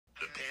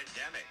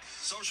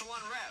social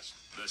unrest,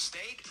 the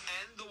state,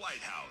 and the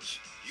White House.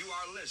 You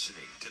are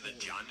listening to The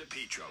John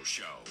DePetro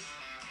Show.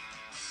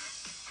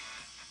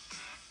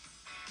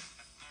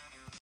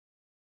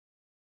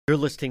 You're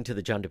listening to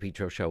The John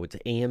DePetro Show. It's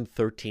AM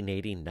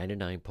 1380,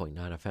 99.9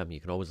 FM. You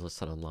can always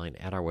listen online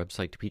at our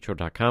website,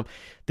 DePetro.com.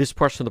 This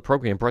portion of the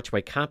program brought to you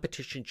by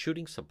Competition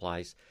Shooting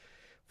Supplies.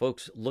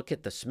 Folks, look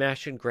at the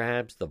smash and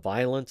grabs, the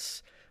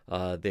violence.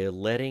 They're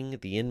letting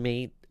the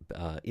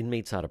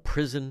inmates out of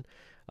prison.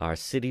 Our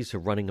cities are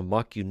running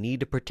amok. You need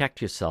to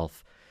protect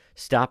yourself.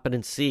 Stop it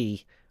and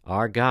see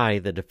our guy,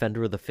 the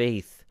defender of the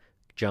faith,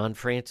 John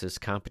Francis,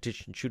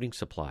 Competition Shooting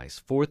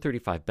Supplies,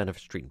 435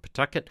 Benefit Street in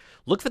Pawtucket.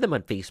 Look for them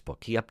on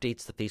Facebook. He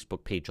updates the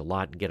Facebook page a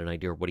lot and get an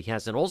idea of what he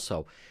has. And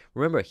also,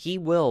 remember, he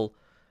will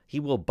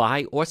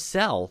buy or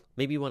sell.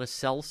 Maybe you want to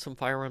sell some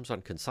firearms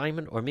on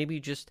consignment, or maybe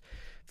you just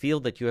feel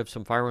that you have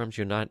some firearms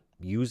you're not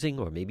using,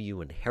 or maybe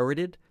you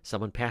inherited.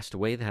 Someone passed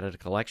away that had a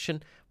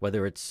collection,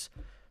 whether it's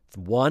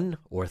 1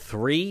 or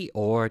 3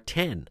 or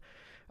 10.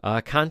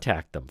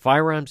 Contact them.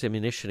 Firearms,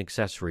 ammunition,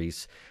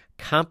 accessories,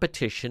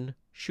 Competition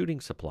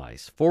Shooting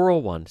Supplies,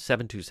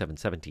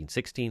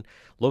 401-727-1716,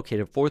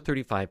 located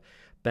 435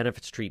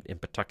 Benefit Street in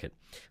Pawtucket.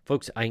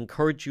 Folks, I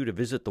encourage you to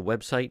visit the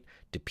website,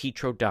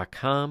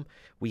 DePetro.com.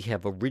 We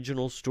have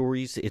original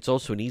stories. It's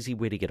also an easy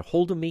way to get a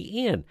hold of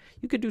me, and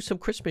you could do some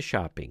Christmas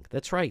shopping.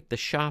 That's right. The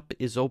shop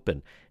is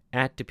open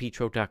at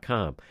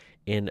DePetro.com.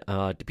 And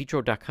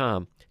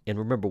DePetro.com, and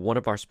remember, one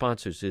of our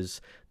sponsors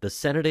is the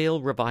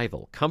Centerdale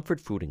Revival,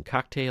 Comfort Food and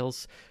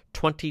Cocktails,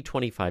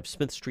 2025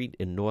 Smith Street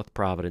in North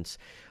Providence.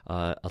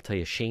 I'll tell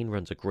you, Shane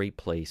runs a great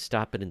place.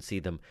 Stop in and see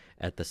them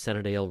at the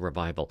Centerdale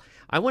Revival.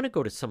 I want to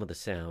go to some of the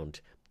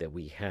sound that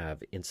we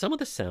have, and some of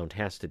the sound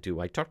has to do,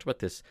 I talked about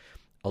this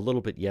a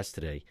little bit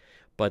yesterday,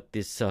 but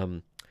this,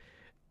 I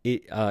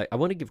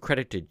want to give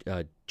credit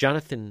to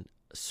Jonathan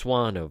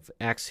Swan of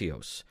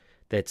Axios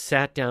that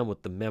sat down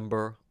with the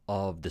member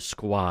of the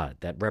squad,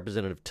 that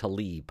Representative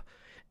Tlaib,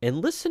 and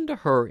listen to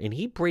her, and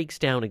he breaks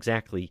down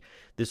exactly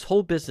this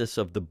whole business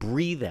of the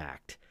Breathe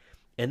Act.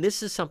 And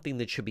this is something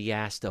that should be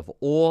asked of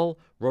all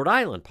Rhode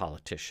Island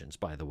politicians,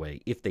 by the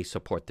way, if they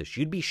support this.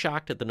 You'd be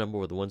shocked at the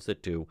number of the ones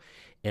that do.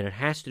 And it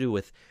has to do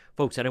with,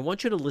 folks, and I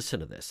want you to listen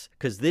to this,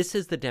 because this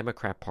is the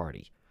Democrat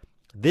Party.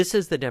 This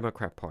is the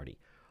Democrat Party.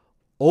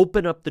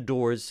 Open up the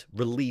doors,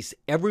 release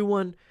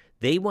everyone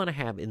they want to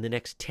have in the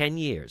next 10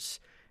 years.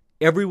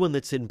 Everyone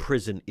that's in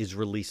prison is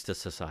released to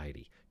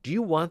society. Do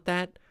you want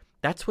that?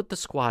 That's what the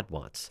squad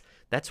wants.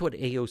 That's what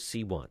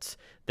AOC wants.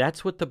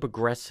 That's what the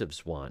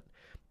progressives want.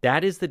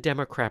 That is the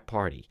Democrat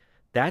Party.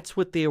 That's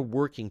what they're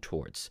working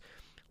towards.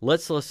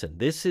 Let's listen.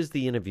 This is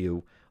the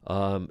interview.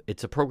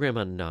 It's a program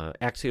on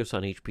Axios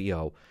on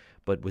HBO,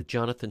 but with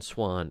Jonathan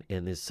Swan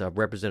and this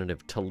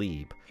Representative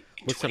Tlaib.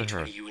 Listen to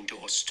her. You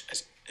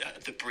endorsed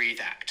the Breathe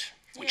Act,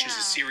 which is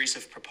a series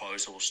of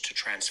proposals to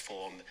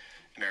transform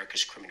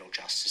America's criminal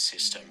justice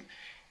system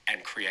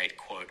and create,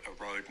 quote, a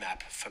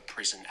roadmap for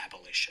prison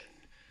abolition.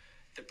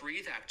 The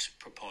Breathe Act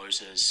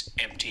proposes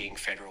emptying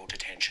federal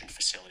detention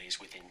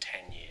facilities within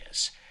 10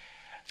 years.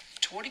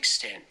 To what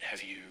extent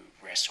have you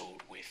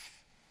wrestled with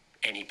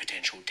any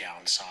potential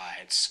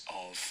downsides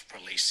of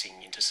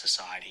releasing into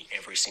society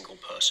every single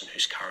person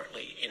who's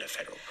currently in a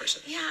federal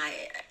prison? Yeah,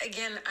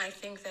 I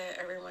think that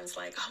everyone's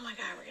like, oh my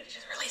God, we're going to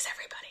just release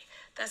everybody.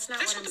 That's not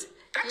what I'm saying.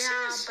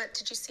 Yeah, but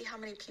did you see how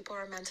many people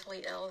are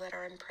mentally ill that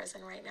are in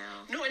prison right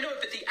now? No, I know,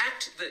 but the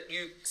act that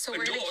you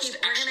endorsed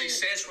actually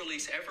says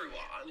release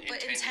everyone in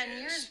 10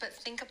 years. But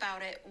think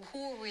about it.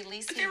 Who are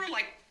releasing? But there are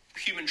like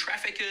human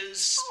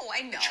traffickers. Oh,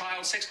 I know.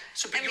 Child sex.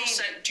 So, but you're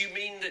saying, do you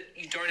mean that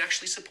you don't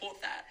actually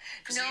support that?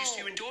 Because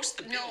you endorsed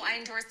the bill. No, I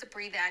endorse the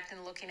Breathe Act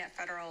and looking at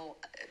federal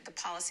the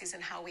policies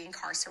and how we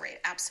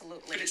incarcerate.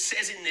 Absolutely. But it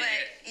says in there. But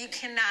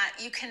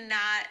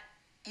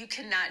you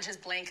cannot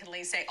just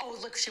blanketly say, oh,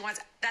 look, she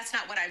wants... That's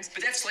not what I'm...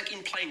 But that's like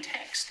in plain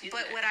text, isn't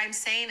But it? what I'm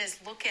saying is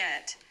look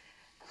at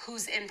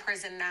who's in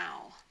prison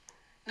now.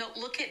 No,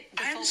 look at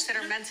the folks that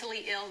are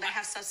mentally ill, that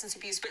have substance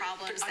abuse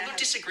problems. But I'm not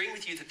disagreeing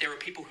with you that there are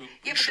people who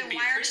but should then be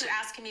why in aren't prison. you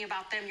asking me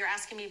about them? You're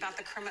asking me about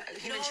the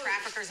human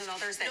traffickers and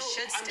others that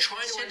should I'm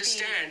trying to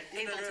understand. be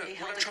able to be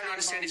held What I'm trying to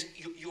understand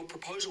accountable. is your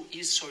proposal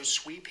is so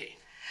sweeping.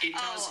 It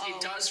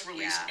does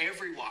release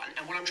everyone.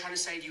 And what I'm trying to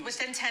say to you is...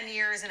 Within 10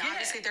 years, and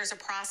obviously there's a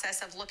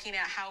process of looking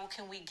at how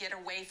can we get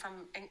away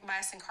from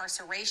mass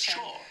incarceration.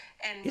 Sure.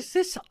 And Is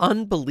this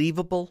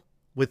unbelievable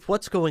with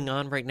what's going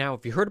on right now?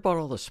 Have you heard about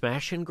all the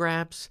smash and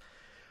grabs?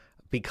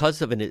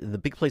 Because of it, the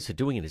big place of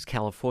doing it is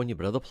California,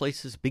 but other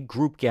places, big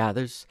group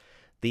gathers.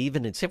 They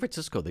even in San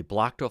Francisco, they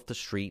blocked off the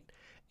street,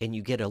 and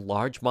you get a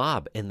large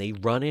mob, and they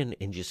run in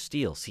and just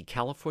steal. See,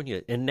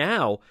 California, and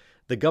now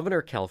the governor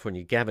of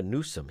California, Gavin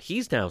Newsom,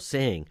 he's now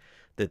saying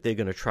that they're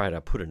going to try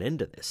to put an end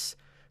to this,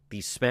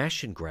 these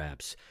smash and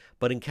grabs.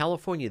 But in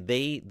California,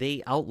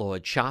 they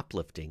outlawed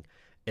shoplifting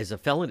as a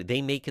felony.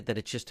 They make it that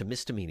it's just a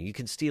misdemeanor. You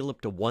can steal up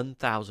to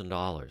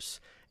 $1,000,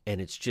 and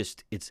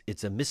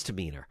it's a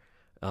misdemeanor.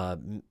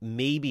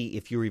 Maybe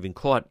if you're even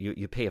caught,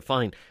 you pay a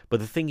fine. But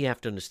the thing you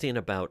have to understand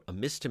about a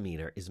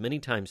misdemeanor is many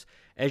times,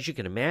 as you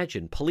can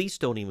imagine, police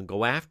don't even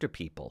go after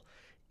people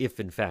if,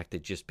 in fact, they're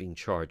just being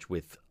charged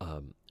with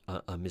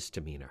a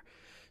misdemeanor.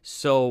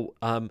 So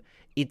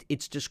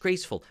it's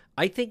disgraceful.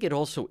 I think it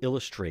also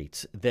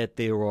illustrates that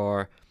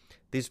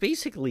there's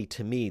basically,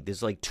 to me,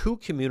 there's like two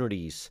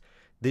communities.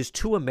 There's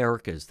two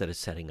Americas that are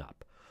setting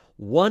up.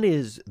 One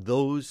is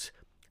those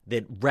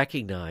that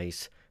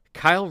recognize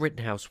Kyle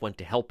Rittenhouse went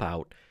to help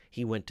out.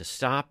 He went to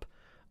stop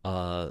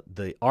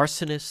the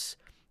arsonists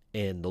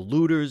and the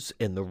looters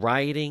and the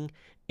rioting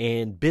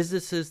and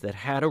businesses that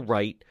had a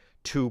right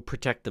to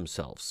protect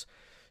themselves.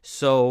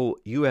 So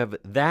you have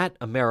that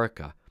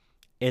America.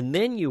 And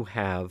then you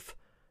have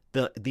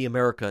the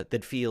America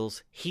that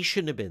feels he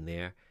shouldn't have been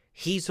there.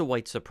 He's a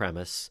white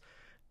supremacist.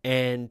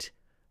 And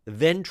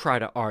then try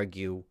to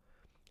argue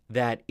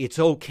that it's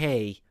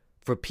okay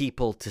for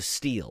people to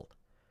steal.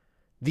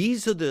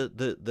 These are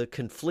the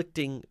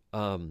conflicting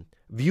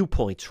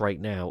viewpoints right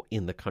now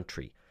in the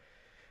country.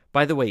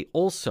 By the way,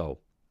 also,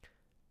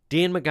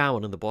 Dan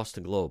McGowan in the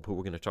Boston Globe, who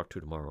we're going to talk to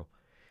tomorrow,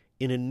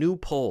 in a new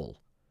poll,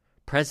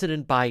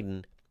 President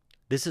Biden,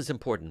 this is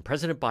important,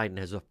 President Biden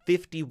has a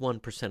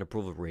 51%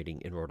 approval rating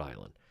in Rhode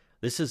Island.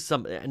 This is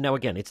now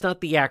again, it's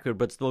not the accurate,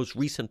 but it's the most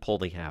recent poll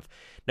they have.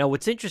 Now,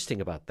 what's interesting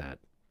about that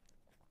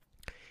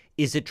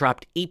is it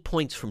dropped 8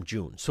 points from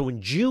June. So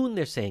in June,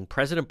 they're saying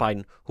President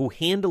Biden, who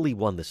handily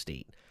won the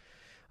state,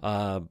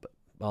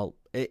 well,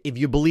 if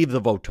you believe the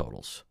vote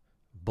totals,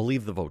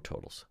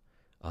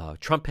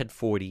 Trump had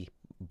 40,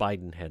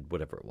 Biden had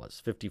whatever it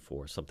was,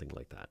 54, something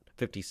like that,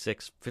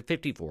 56,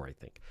 54, I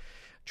think.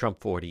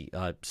 Trump 40.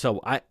 So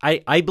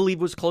I believe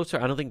it was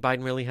closer. I don't think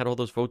Biden really had all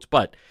those votes,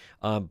 but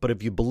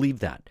if you believe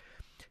that.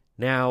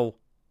 Now,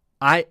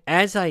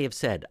 as I have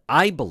said,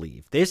 I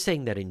believe they're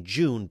saying that in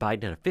June,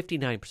 Biden had a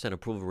 59%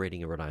 approval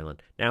rating in Rhode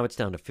Island. Now it's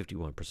down to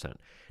 51%.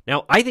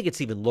 Now, I think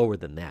it's even lower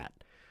than that.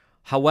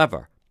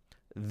 However,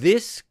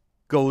 this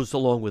goes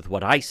along with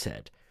what I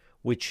said,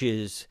 which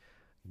is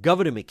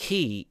Governor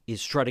McKee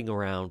is strutting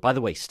around, by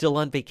the way, still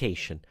on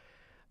vacation,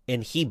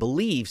 and he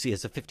believes he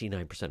has a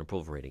 59%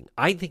 approval rating.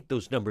 I think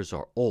those numbers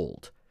are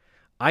old.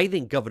 I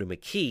think Governor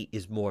McKee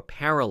is more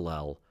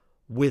parallel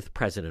with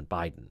President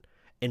Biden,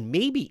 and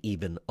maybe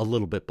even a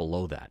little bit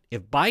below that.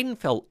 If Biden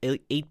fell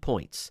 8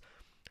 points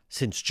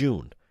since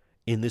June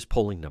in this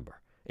polling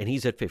number, and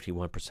he's at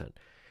 51%,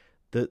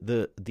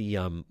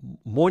 the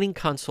Morning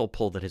Consult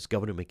poll that has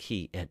Governor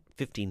McKee at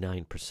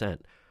 59%,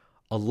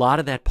 a lot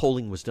of that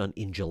polling was done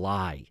in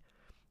July,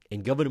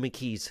 and Governor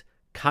McKee's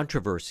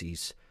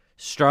controversies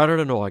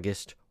started in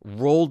August,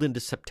 rolled into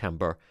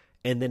September,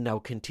 and then now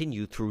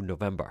continue through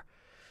November.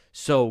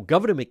 So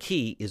Governor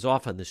McKee is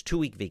off on this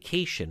 2-week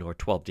vacation, or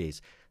 12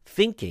 days,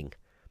 thinking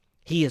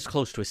he is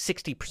close to a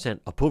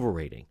 60% approval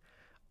rating.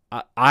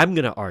 I'm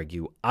going to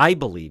argue, I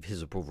believe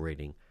his approval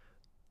rating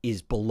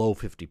is below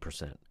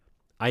 50%.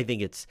 I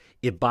think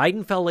if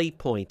Biden fell 8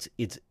 points,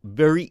 it's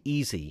very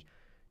easy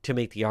to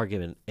make the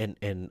argument,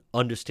 and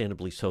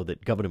understandably so,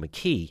 that Governor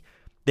McKee,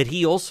 that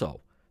he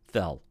also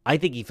fell. I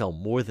think he fell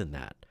more than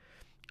that.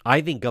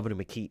 I think Governor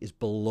McKee is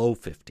below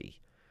 50,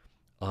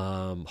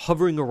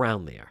 hovering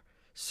around there.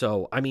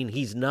 So, I mean,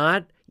 he's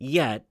not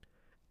yet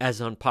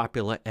as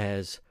unpopular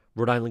as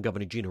Rhode Island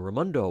Governor Gina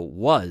Raimondo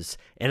was,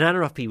 and I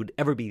don't know if he would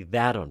ever be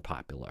that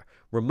unpopular.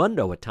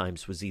 Raimondo at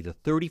times was either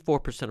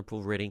 34%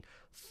 approval rating,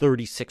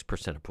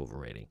 36% approval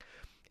rating.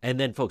 And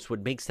then, folks, what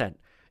makes that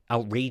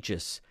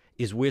outrageous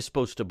is we're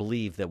supposed to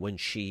believe that when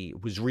she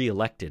was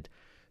reelected,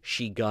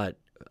 she got,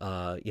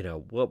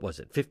 what was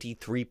it,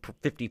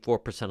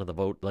 54% of the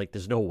vote. Like,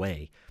 there's no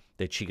way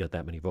that she got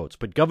that many votes.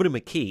 But Governor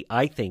McKee,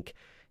 I think,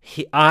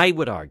 I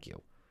would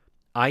argue,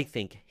 I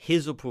think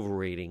his approval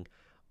rating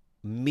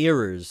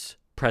mirrors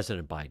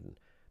President Biden,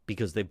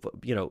 because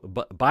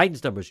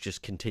Biden's numbers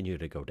just continue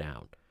to go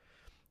down.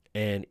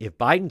 And if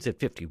Biden's at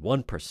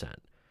 51%,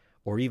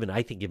 or even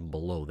I think even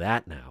below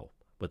that now,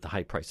 with the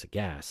high price of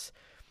gas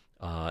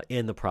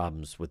and the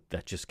problems with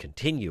that just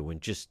continue,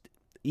 and just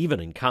even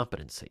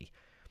incompetency,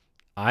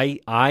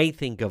 I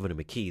think Governor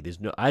McKee, there's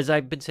no, as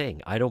I've been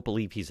saying, I don't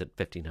believe he's at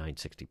 59,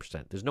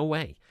 60%. There's no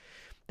way.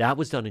 That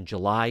was done in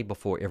July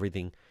before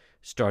everything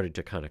started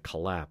to kind of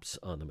collapse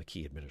on the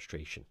McKee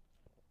administration.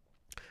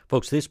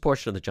 Folks, this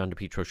portion of the John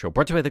DePetro Show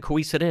brought to you by the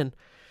Coesit Inn.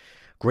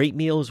 Great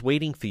meals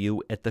waiting for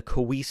you at the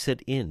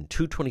Coesit Inn,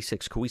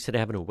 226 Coesit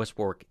Avenue, West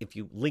Warwick. If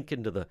you link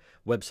into the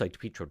website,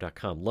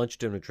 depetro.com, lunch,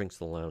 dinner, drinks,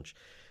 the lounge,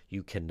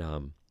 you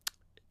can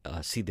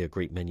see their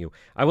great menu.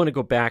 I want to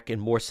go back in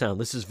more sound.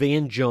 This is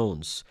Van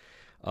Jones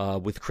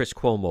with Chris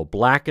Cuomo.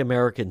 Black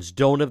Americans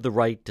don't have the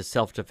right to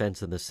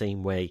self-defense in the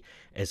same way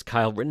as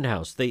Kyle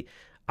Rittenhouse.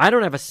 I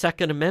don't have a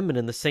Second Amendment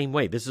in the same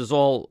way. This is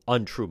all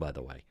untrue, by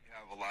the way.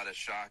 A lot of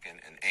shock and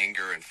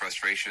anger and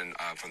frustration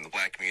from the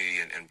black community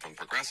and from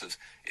progressives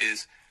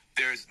is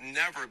there's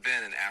never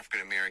been an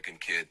African-American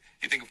kid.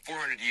 You think of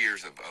 400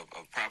 years of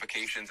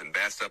provocations and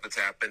bad stuff that's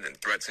happened and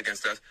threats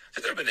against us.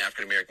 There's never been an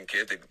African-American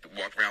kid that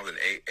walked around with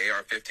an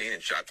AR-15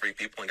 and shot 3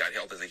 people and got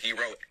hailed as a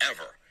hero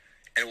ever.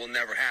 And it will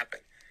never happen.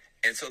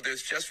 And so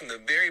there's just from the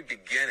very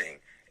beginning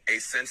a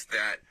sense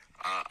that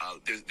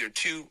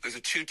there's a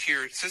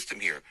two-tier system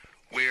here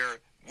where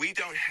we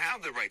don't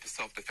have the right to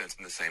self-defense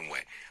in the same way.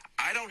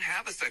 I don't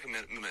have a Second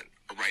Amendment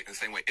right in the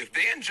same way. If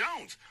Van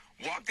Jones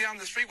walked down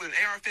the street with an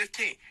AR-15,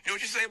 you know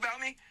what you say about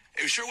me?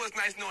 It sure was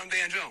nice knowing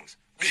Van Jones,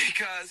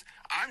 because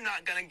I'm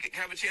not going to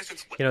have a chance to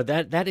explain. You know,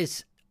 that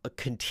is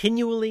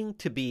continuing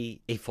to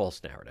be a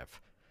false narrative.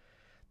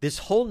 This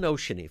whole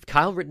notion, if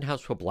Kyle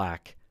Rittenhouse were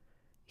black,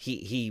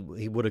 he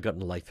would have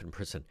gotten life in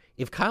prison.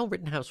 If Kyle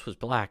Rittenhouse was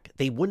black,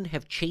 they wouldn't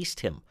have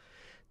chased him.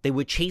 They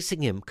were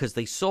chasing him because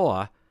they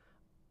saw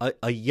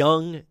a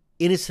young,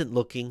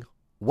 innocent-looking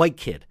white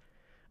kid,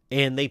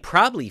 and they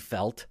probably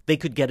felt they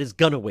could get his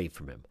gun away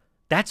from him.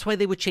 That's why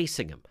they were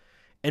chasing him.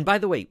 And by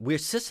the way, where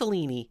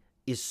Cicilline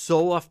is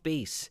so off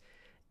base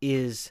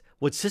is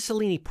what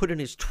Cicilline put in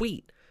his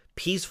tweet.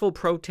 Peaceful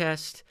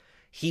protest.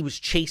 He was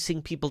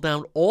chasing people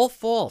down. All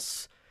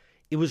false.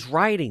 It was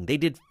rioting. They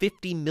did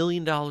 $50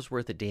 million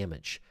worth of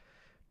damage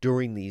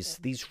during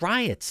these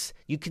riots.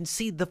 You can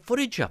see the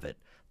footage of it.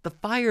 The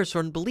fires are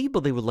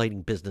unbelievable. They were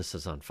lighting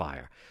businesses on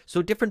fire.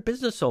 So different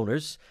business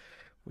owners,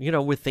 you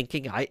know, were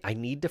thinking, I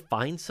need to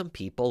find some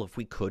people, if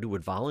we could, who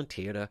would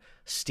volunteer to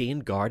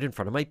stand guard in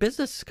front of my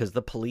business, because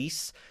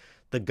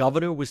the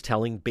governor was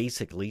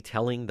basically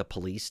telling the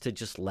police to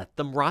just let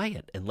them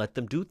riot and let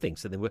them do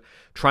things. And they were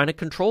trying to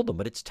control them.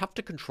 But it's tough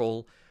to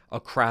control a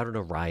crowd in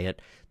a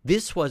riot.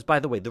 This was, by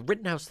the way, the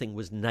Rittenhouse thing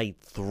was night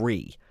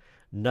three.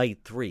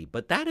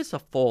 But that is a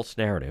false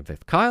narrative.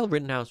 If Kyle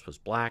Rittenhouse was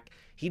black,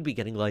 he'd be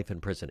getting life in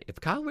prison. If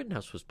Kyle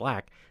Rittenhouse was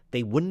black,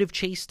 they wouldn't have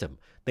chased him.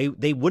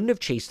 They wouldn't have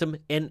chased him,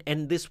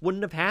 and this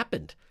wouldn't have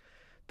happened.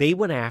 They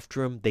went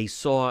after him. They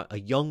saw a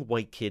young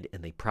white kid,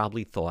 and they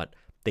probably thought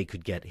they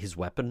could get his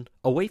weapon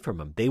away from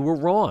him. They were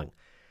wrong.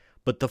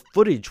 But the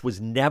footage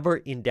was never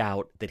in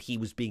doubt that he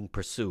was being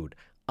pursued.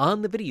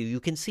 On the video, you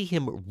can see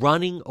him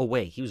running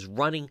away. He was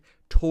running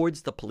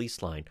towards the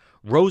police line.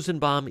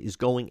 Rosenbaum is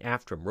going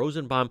after him.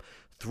 Rosenbaum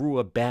threw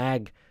a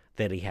bag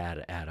that he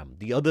had at him.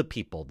 The other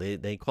people,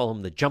 they call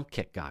him the jump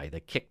kick guy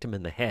that kicked him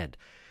in the head.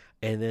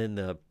 And then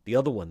the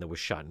other one that was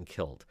shot and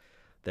killed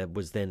that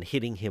was then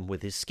hitting him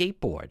with his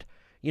skateboard.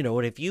 You know,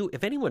 and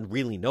if anyone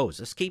really knows,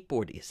 a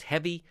skateboard is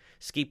heavy.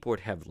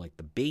 Skateboard have like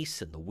the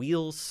base and the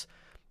wheels,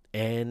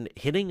 and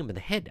hitting him in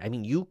the head, I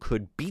mean, you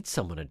could beat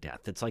someone to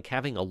death. It's like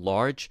having a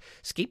large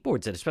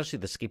skateboard, and especially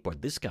the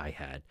skateboard this guy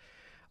had,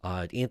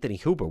 Anthony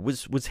Huber,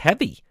 was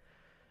heavy,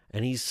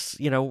 and he's,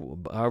 you know,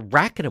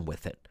 racking him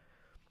with it.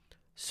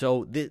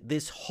 So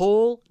this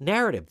whole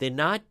narrative, they're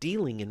not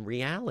dealing in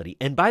reality.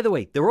 And by the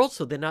way, they're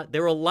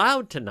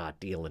allowed to not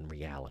deal in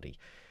reality.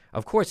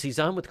 Of course, he's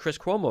on with Chris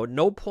Cuomo. At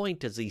no point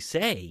does he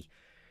say,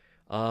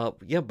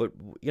 yeah, but,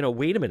 you know,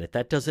 wait a minute,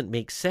 that doesn't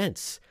make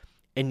sense.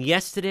 And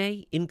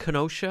yesterday in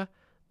Kenosha,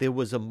 there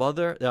was a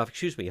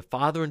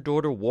father and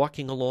daughter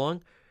walking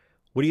along.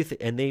 What do you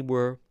think? And they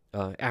were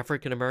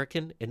African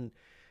American, and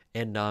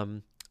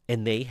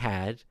they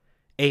had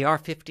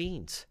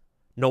AR-15s.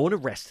 No one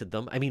arrested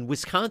them. I mean,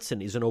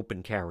 Wisconsin is an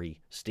open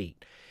carry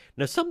state.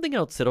 Now, something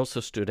else that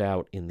also stood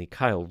out in the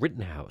Kyle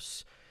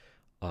Rittenhouse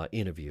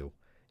interview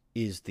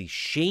is the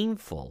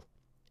shameful,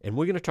 and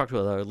we're going to talk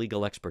to our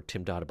legal expert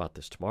Tim Dodd about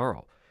this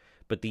tomorrow,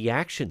 but the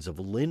actions of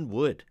Lin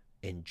Wood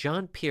and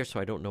John Pierce, who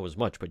I don't know as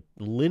much, but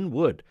Lin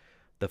Wood,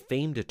 the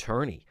famed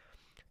attorney,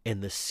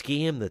 and the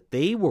scam that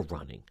they were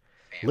running.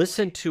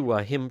 Listen to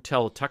him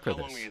tell Tucker this.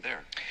 How long were you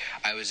there?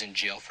 I was in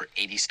jail for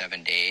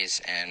 87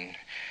 days, and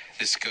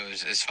this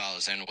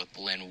follows in with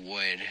Lin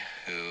Wood,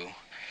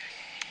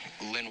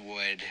 Lin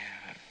Wood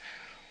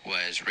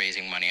was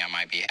raising money on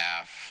my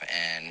behalf,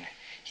 and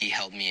he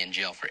held me in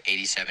jail for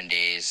 87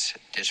 days,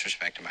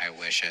 disrespected my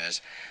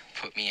wishes,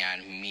 put me on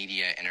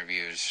media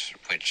interviews,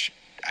 which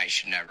I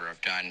should never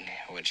have done,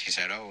 which he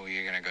said, oh,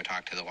 you're going to go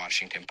talk to the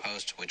Washington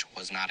Post, which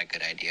was not a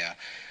good idea.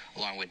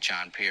 Along with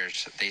John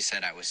Pierce, they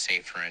said I was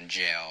safer in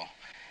jail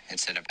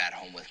instead of at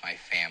home with my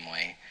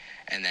family.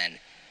 And then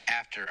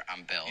after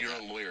I'm bailed, your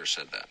own lawyer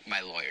said that?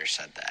 My lawyer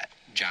said that,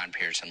 John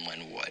Pierce and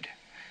Lin Wood.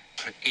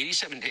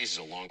 87 days is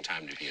a long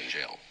time to be in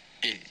jail.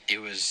 It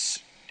was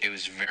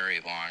very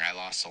long. I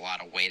lost a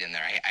lot of weight in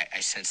there. I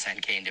since then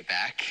gained it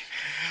back.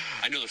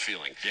 I know the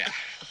feeling. Yeah.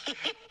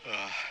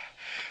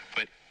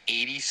 But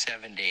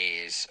 87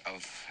 days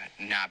of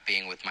not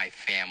being with my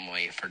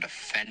family, for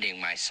defending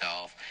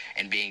myself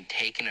and being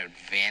taken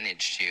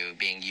advantage to,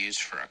 being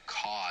used for a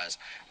cause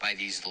by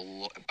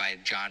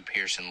John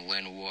Pierce and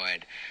Lin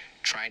Wood,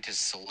 trying to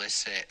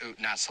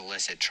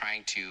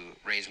trying to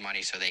raise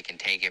money so they can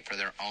take it for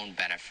their own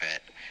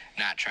benefit,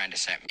 not trying to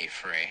set me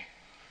free.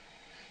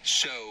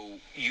 So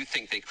you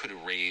think they could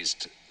have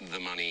raised the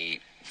money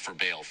for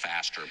bail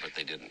faster, but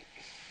they didn't?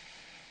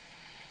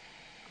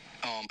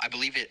 I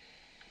believe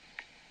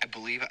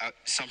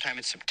sometime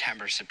in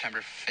September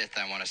 5th,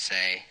 I want to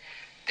say,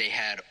 they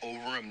had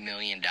over $1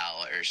 million,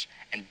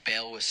 and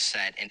bail was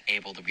set and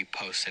able to be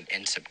posted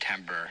in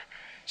September.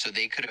 So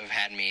they could have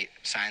had me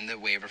sign the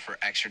waiver for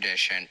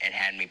extradition and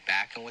had me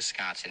back in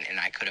Wisconsin, and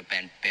I could have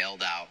been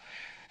bailed out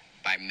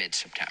by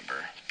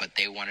mid-September, but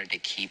they wanted to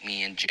keep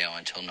me in jail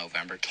until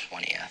November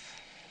 20th.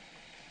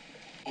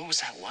 What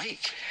was that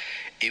like?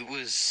 It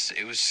was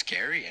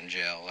scary in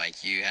jail.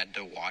 Like, you had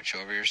to watch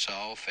over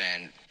yourself,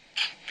 and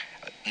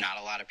not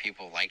a lot of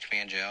people liked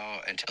me in jail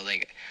until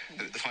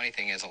the funny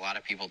thing is, a lot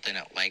of people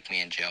didn't like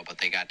me in jail, but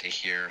they got to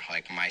hear,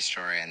 like, my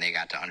story, and they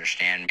got to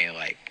understand me,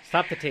 like...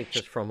 Stop the tape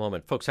just for a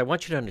moment. Folks, I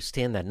want you to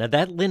understand that. Now,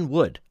 that Lin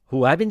Wood,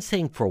 who I've been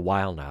saying for a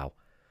while now,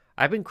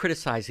 I've been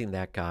criticizing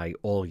that guy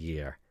all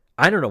year.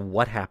 I don't know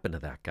what happened to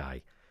that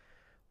guy,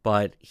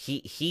 but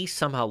he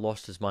somehow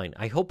lost his mind.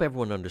 I hope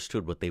everyone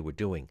understood what they were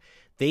doing.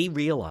 They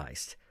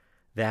realized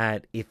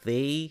that if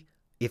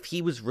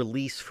he was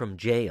released from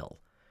jail,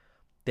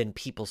 then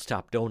people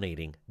stopped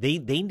donating. They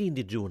needed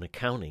to do an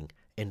accounting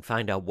and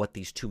find out what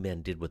these two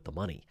men did with the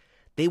money.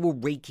 They were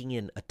raking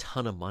in a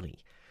ton of money.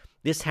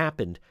 This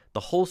happened, the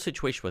whole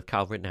situation with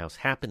Kyle Rittenhouse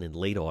happened in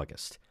late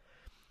August.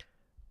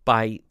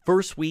 By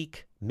first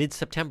week,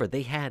 mid-September,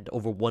 they had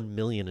over $1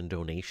 million in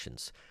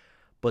donations.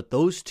 But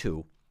those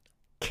two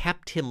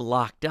kept him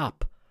locked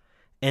up,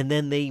 and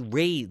then they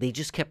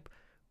just kept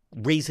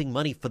raising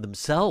money for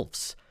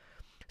themselves.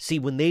 See,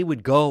 when they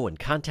would go and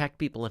contact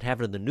people and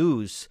have it in the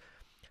news,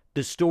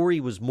 the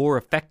story was more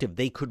effective.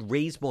 They could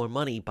raise more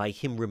money by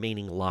him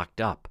remaining locked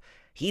up.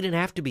 He didn't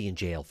have to be in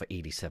jail for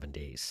 87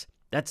 days.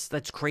 That's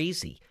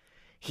crazy.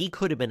 He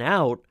could have been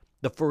out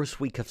the first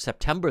week of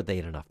September. They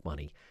had enough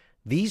money.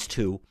 These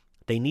two,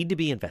 they need to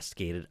be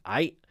investigated.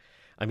 I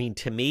mean,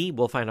 to me,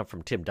 we'll find out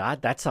from Tim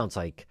Dodd, that sounds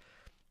like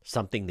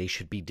something they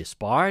should be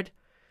disbarred.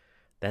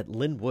 That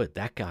Lin Wood,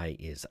 that guy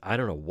is, I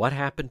don't know what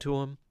happened to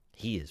him.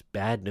 He is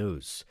bad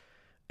news.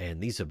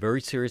 And these are very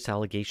serious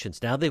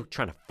allegations. Now they're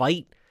trying to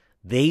fight.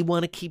 They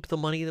want to keep the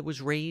money that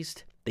was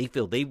raised. They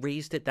feel they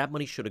raised it. That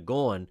money should have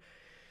gone.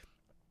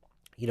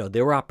 You know,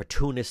 there were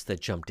opportunists that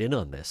jumped in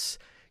on this.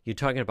 You're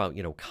talking about,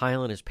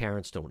 Kyle and his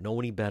parents don't know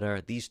any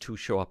better. These two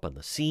show up on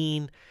the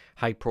scene,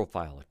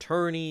 high-profile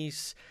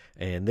attorneys,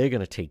 and they're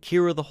going to take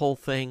care of the whole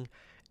thing.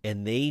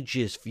 And they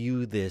just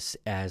view this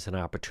as an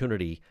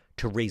opportunity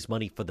to raise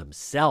money for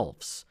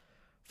themselves.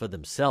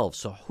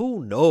 So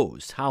who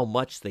knows how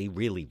much they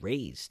really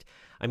raised?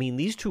 I mean,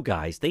 these two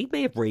guys, they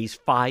may have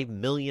raised $5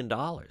 million,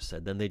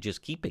 and then they're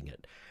just keeping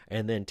it.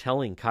 And then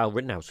telling Kyle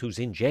Rittenhouse, who's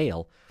in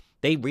jail,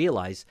 they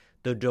realize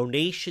the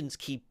donations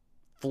keep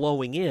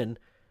flowing in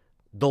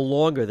the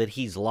longer that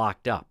he's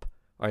locked up.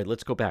 All right,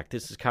 let's go back.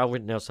 This is Kyle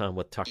Rittenhouse on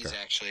with Tucker. He's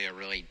actually a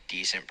really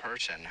decent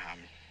person.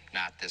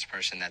 Not this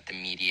person that the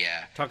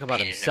media talk about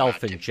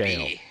himself in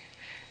jail.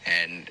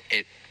 And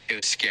it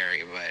was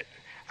scary, but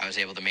I was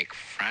able to make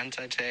friends,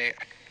 I'd say,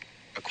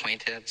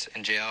 acquaintance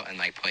in jail, and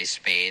play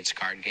spades,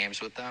 card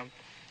games with them.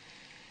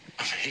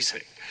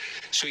 Amazing.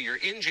 So you're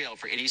in jail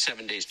for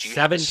 87 days. Do you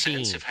have a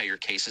sense of how your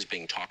case is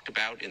being talked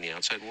about in the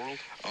outside world?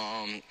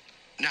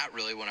 Not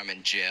really when I'm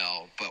in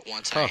jail, but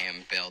once I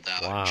am bailed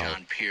out, wow.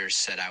 John Pierce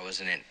said I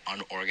was in an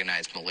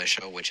unorganized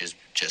militia, which is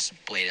just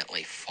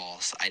blatantly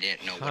false. I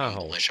didn't know what a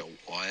militia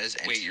was.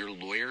 And wait, your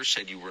lawyer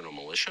said you were in a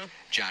militia?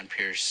 John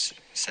Pierce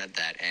said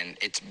that, and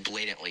it's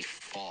blatantly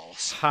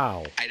false.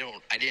 How? I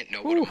didn't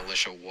know what a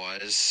militia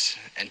was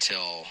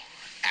until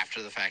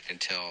after the fact,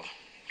 until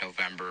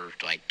November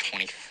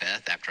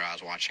 25th, after I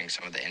was watching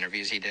some of the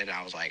interviews he did.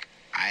 I was like,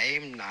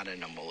 I'm not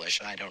in a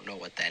militia. I don't know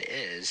what that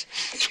is.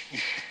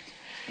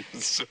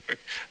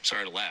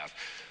 Sorry to laugh.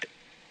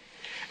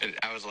 And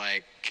I was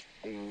like,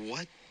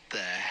 what the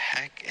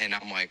heck? And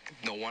I'm like,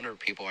 no wonder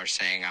people are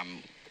saying I'm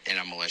in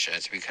a militia.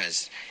 It's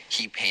because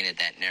he painted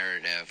that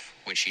narrative,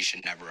 which he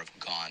should never have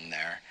gone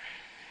there.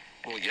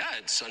 Well, yeah,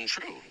 it's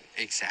untrue.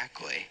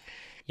 Exactly.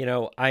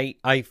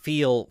 I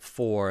feel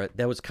for,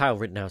 that was Kyle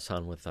Rittenhouse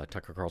on with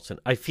Tucker Carlson.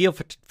 I feel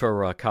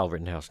for Kyle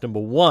Rittenhouse. Number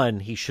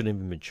one, he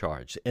shouldn't have been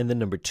charged. And then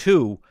number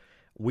two,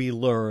 we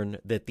learn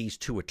that these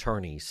two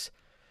attorneys,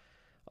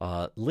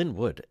 Lin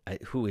Wood,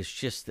 who is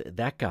just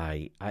that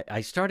guy,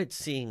 I started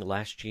seeing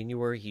last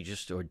January,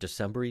 or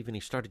December even,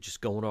 he started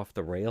just going off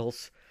the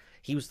rails.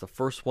 He was the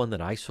first one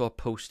that I saw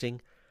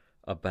posting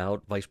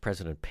about Vice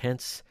President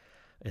Pence,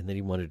 and that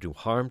he wanted to do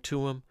harm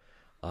to him.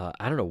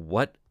 I don't know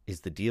what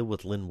is the deal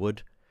with Lin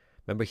Wood.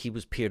 Remember, he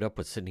was paired up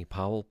with Sidney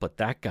Powell, but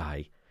that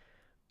guy,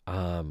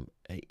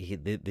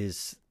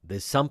 there's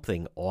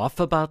something off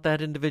about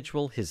that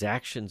individual. His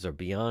actions are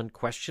beyond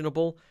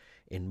questionable.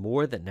 And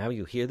more than now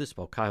you hear this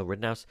about Kyle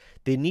Rittenhouse,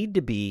 there need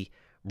to be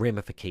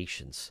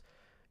ramifications.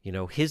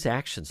 His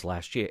actions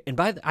last year. And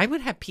I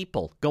would have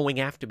people going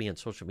after me on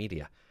social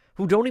media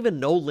who don't even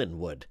know Lin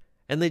Wood.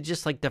 And they're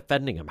just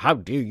defending him. How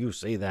dare you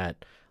say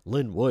that,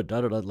 Lin Wood? Da,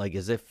 da, da,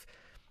 as if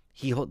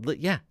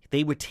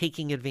they were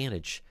taking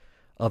advantage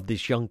of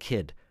this young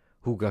kid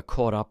who got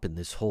caught up in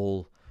this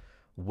whole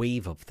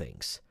wave of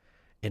things.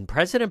 And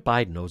President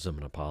Biden owes him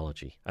an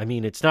apology. I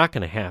mean, it's not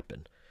going to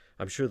happen.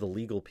 I'm sure the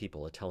legal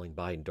people are telling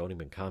Biden, don't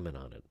even comment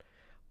on it.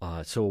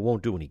 So it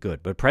won't do any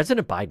good. But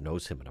President Biden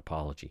owes him an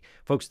apology.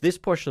 Folks, this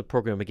portion of the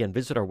program, again,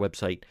 visit our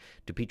website,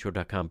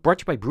 DePetro.com. Brought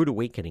to you by Brood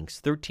Awakenings,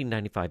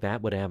 1395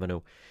 Atwood Avenue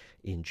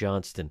in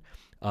Johnston.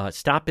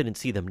 Stop in and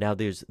see them. Now,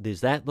 there's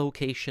that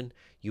location.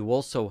 You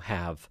also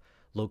have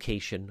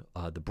location,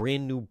 the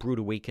brand new Brood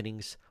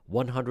Awakenings,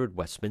 100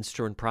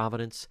 Westminster in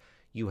Providence.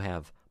 You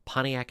have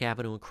Pontiac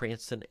Avenue in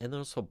Cranston, and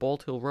also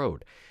Bald Hill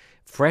Road.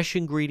 Fresh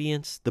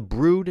ingredients, the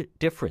Brood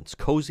difference,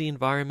 cozy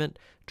environment,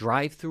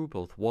 drive-through,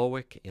 both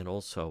Warwick and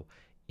also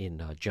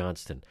in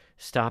Johnston.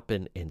 Stop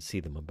in and see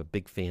them. I'm a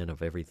big fan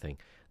of everything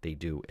they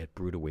do at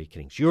Brood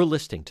Awakenings. You're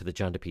listening to The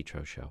John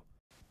DePietro Show.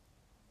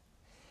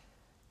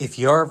 If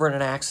you're ever in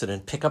an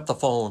accident, pick up the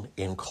phone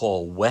and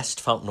call West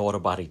Fountain Auto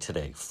Body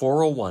today,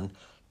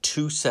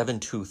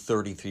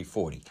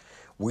 401-272-3340.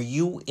 Were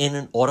you in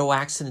an auto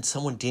accident?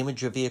 Someone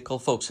damaged your vehicle?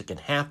 Folks, it can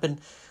happen,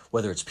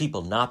 whether it's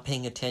people not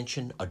paying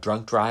attention, a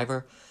drunk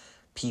driver,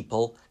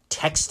 people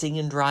texting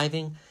and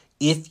driving.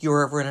 If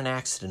you're ever in an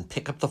accident,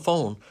 pick up the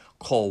phone,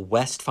 call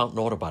West Fountain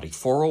Auto Body,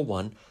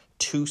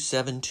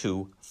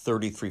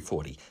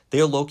 401-272-3340.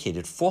 They're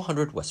located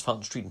 400 West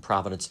Fountain Street in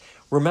Providence.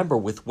 Remember,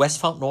 with West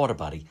Fountain Auto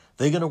Body,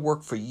 they're going to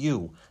work for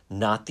you,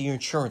 not the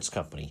insurance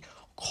company.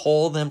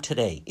 Call them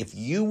today. If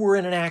you were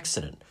in an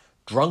accident,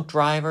 drunk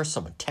driver,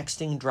 someone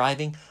texting and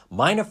driving,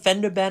 minor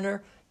fender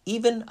bender,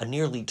 even a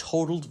nearly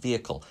totaled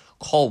vehicle,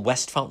 call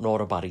West Fountain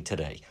Auto Body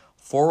today,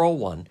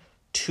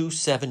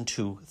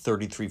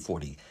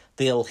 401-272-3340.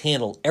 They'll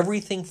handle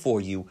everything for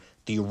you,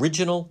 the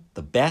original,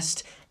 the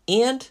best,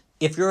 and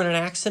if you're in an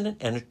accident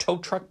and a tow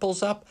truck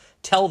pulls up,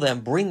 tell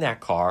them bring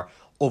that car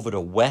over to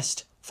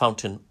West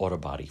Fountain Auto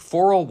Body,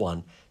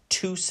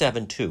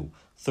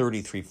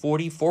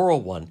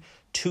 401-272-3340,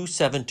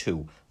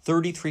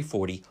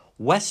 401-272-3340,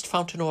 West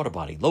Fountain Auto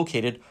Body,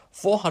 located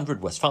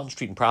 400 West Fountain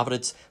Street in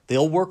Providence.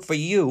 They'll work for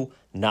you,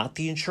 not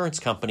the insurance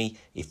company.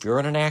 If you're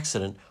in an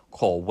accident,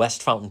 call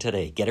West Fountain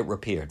today. Get it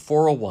repaired,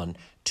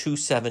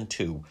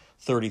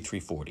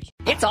 401-272-3340.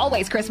 It's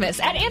always Christmas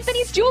at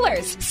Anthony's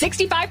Jewelers.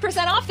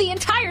 65% off the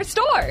entire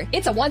store.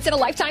 It's a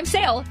once-in-a-lifetime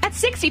sale at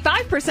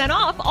 65%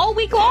 off all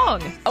week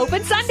long.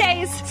 Open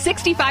Sundays.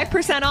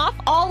 65% off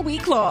all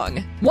week long.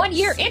 1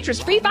 year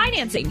interest-free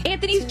financing.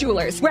 Anthony's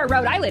Jewelers, where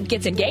Rhode Island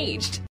gets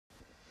engaged.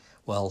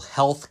 Well,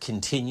 health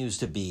continues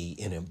to be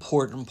an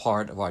important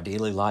part of our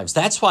daily lives.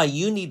 That's why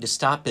you need to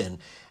stop in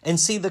and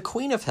see the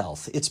Queen of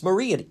Health. It's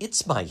Marie at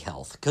It's My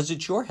Health, because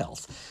it's your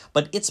health.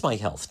 But It's My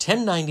Health,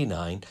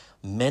 1099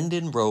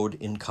 Mendon Road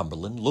in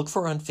Cumberland. Look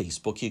for her on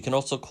Facebook. You can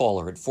also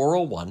call her at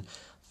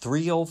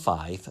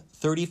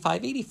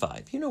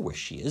 401-305-3585. You know where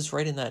she is,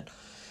 right in that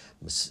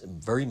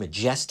very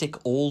majestic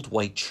old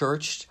white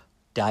church,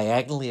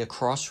 diagonally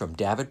across from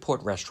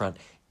Davenport Restaurant.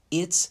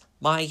 It's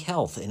My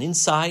Health. And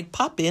inside,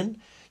 pop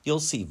in. You'll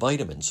see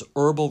vitamins,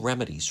 herbal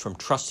remedies from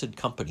trusted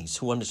companies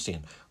who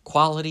understand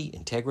quality,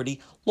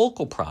 integrity,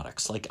 local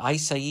products like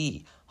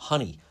acai,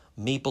 honey,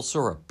 maple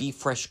syrup, beef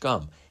fresh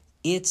gum.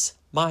 It's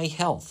My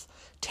Health,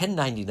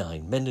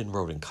 1099 Mendon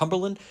Road in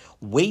Cumberland.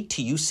 Wait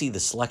till you see the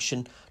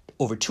selection.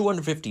 Over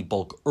 250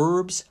 bulk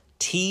herbs,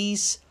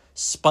 teas,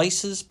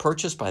 spices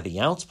purchased by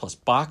the ounce, plus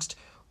boxed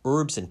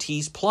herbs and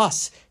teas,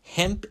 plus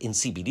hemp and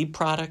CBD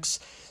products.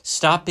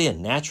 Stop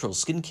in, natural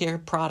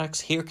skincare products,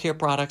 hair care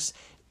products.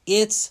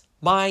 It's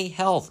My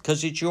Health,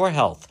 because it's your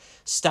health.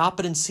 Stop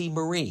it and see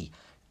Marie,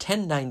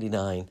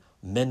 1099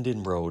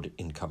 Mendon Road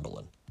in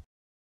Cumberland.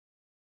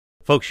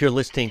 Folks, you're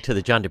listening to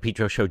The John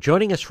DePietro Show.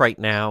 Joining us right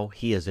now,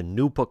 he has a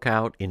new book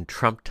out in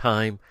Trump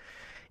time.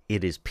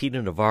 It is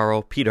Peter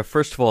Navarro. Peter,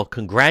 first of all,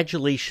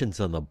 congratulations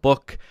on the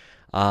book.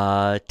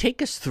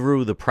 Take us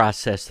through the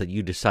process that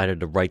you decided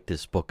to write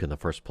this book in the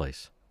first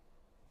place.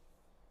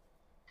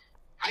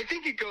 I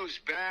think it goes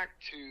back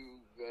to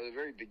the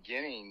very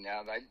beginning.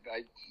 Now,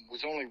 I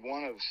was only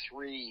one of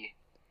three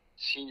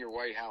senior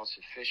White House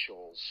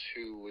officials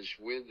who was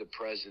with the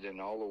president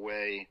all the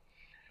way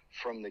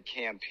from the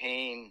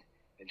campaign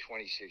in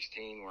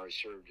 2016, where I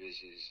served as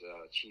his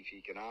chief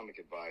economic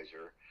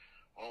advisor,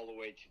 all the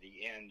way to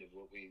the end of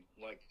what we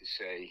like to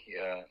say,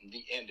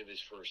 the end of his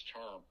first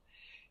term.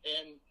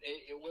 And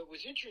what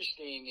was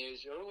interesting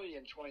is early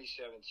in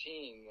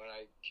 2017, when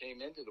I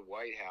came into the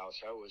White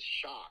House, I was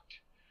shocked.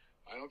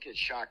 I don't get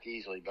shocked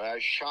easily, but I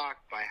was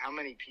shocked by how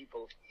many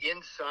people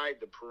inside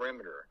the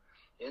perimeter,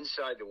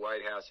 inside the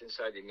White House,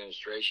 inside the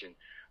administration,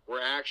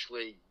 were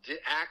actually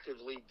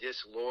actively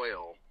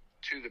disloyal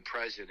to the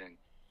president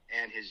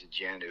and his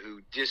agenda,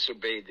 who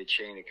disobeyed the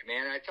chain of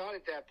command. And I thought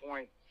at that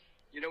point,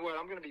 you know what,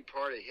 I'm going to be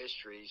part of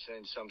history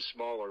in some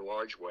small or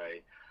large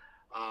way.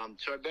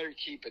 So I better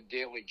keep a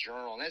daily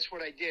journal. And that's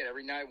what I did.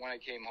 Every night when I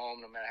came home,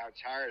 no matter how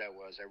tired I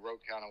was, I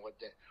wrote kind of what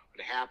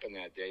happened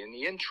that day. And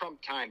the In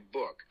Trump Time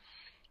book,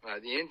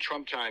 the In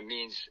Trump Time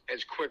means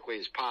as quickly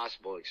as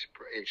possible,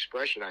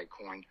 expression I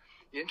coined.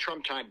 The In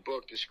Trump Time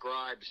book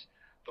describes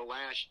the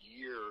last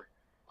year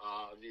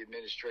of the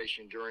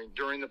administration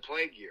during the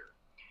plague year.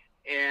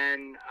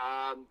 And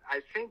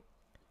I think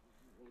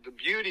the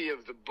beauty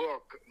of the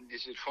book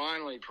is it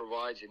finally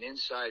provides an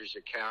insider's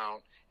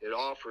account. It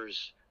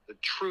offers the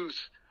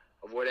truth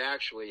of what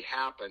actually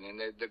happened, and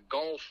the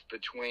gulf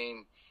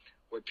between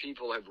what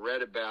people have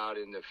read about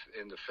in the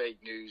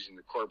fake news and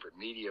the corporate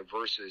media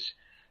versus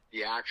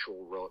the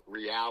actual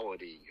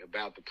reality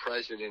about the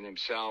president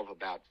himself,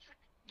 about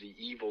the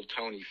evil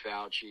Tony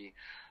Fauci,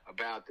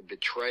 about the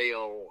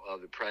betrayal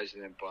of the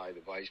president by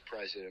the Vice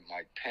President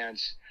Mike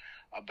Pence,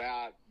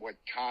 about what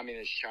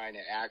communist China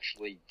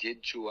actually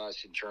did to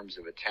us in terms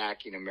of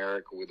attacking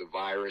America with a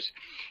virus,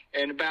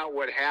 and about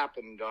what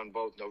happened on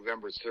both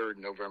November 3rd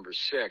and November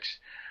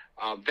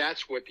 6th.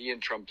 That's what the In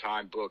Trump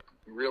Time book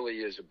really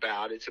is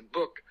about. It's a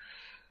book,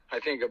 I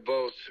think, of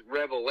both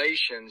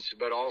revelations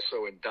but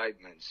also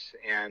indictments.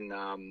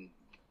 And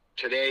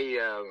today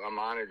I'm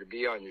honored to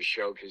be on your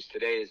show because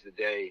today is the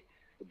day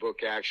the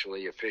book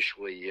actually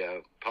officially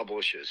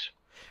publishes.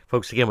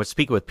 Folks, again, we're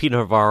speaking with Peter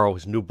Navarro,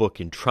 his new book,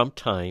 In Trump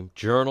Time,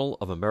 Journal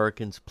of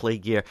America's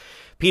Plague Year.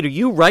 Peter,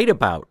 you write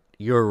about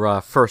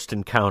your first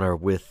encounter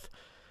with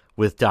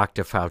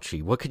Dr.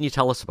 Fauci. What can you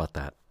tell us about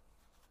that?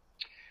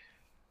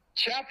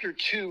 Chapter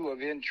 2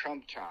 of In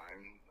Trump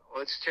Time,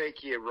 let's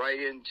take you right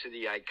into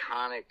the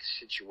iconic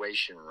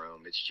Situation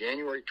Room. It's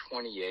January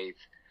 28th,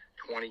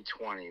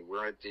 2020.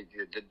 We're at the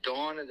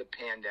dawn of the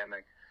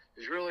pandemic.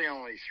 There's really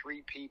only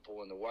 3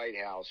 people in the White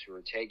House who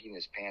are taking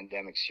this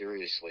pandemic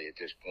seriously at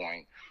this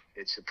point.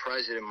 It's the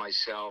president,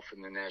 myself,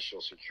 and the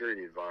National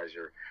Security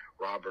Advisor,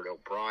 Robert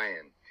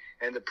O'Brien.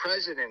 And the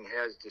president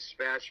has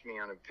dispatched me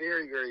on a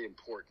very, very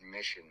important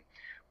mission,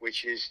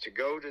 which is to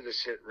go to the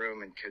sit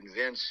room and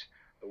convince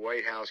the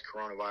White House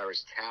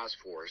Coronavirus Task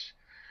Force,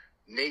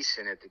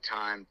 nascent at the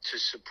time, to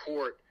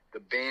support the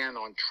ban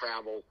on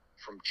travel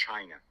from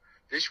China.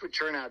 This would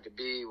turn out to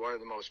be one of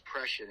the most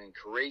prescient and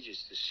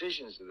courageous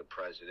decisions of the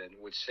president.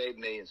 It would save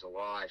millions of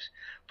lives.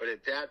 But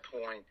at that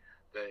point,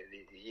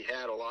 he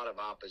had a lot of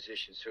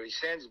opposition. So he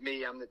sends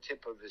me, I'm the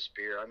tip of the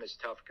spear, I'm his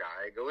tough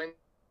guy. I go in,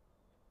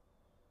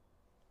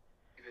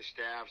 the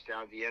staff's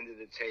down at the end of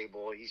the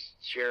table, he's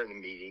chairing the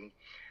meeting.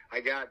 I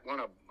got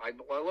I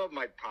love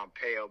Mike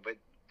Pompeo, but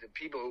the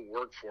people who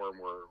worked for him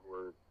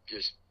were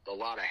just a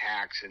lot of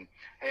hacks. And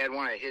I had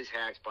one of his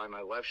hacks by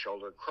my left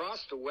shoulder.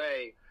 Across the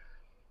way,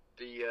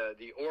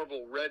 the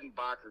Orville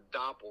Redenbacher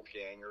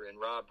doppelganger and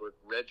Robert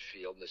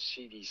Redfield, the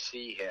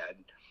CDC head,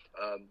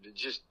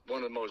 just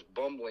one of the most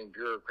bumbling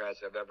bureaucrats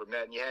I've ever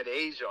met. And you had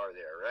Azar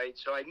there, right?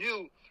 So I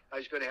knew I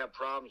was going to have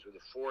problems with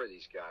the 4 of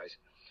these guys.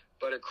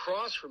 But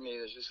across from me,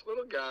 there's this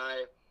little guy,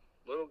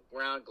 little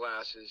round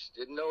glasses,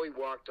 didn't know he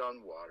walked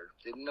on water,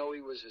 didn't know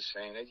he was a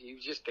saint. He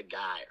was just a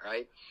guy,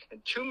 right? And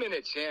 2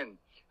 minutes in,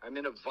 I'm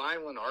in a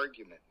violent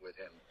argument with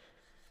him.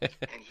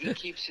 And he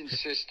keeps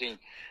insisting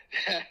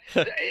that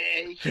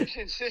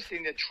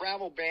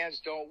travel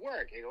bans don't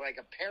work. He's like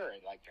a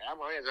parrot, like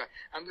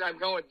I'm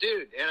going,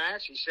 dude. And I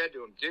actually said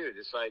to him, dude,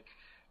 it's like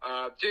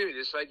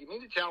you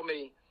mean to tell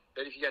me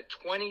that if you got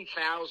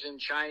 20,000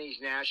 Chinese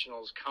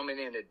nationals coming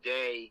in a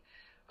day,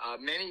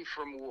 many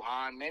from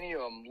Wuhan, many of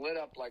them lit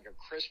up like a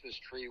Christmas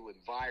tree with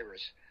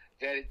virus,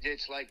 that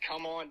it's like,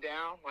 come on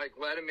down, like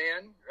let them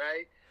in,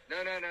 right? No,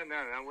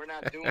 we're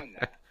not doing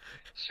that.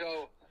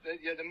 So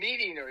the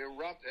meeting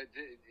erupted,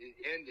 it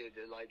ended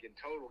like in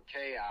total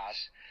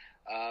chaos,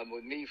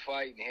 with me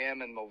fighting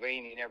him and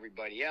Mulvaney and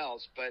everybody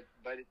else. But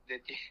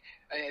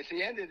at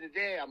the end of the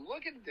day, I'm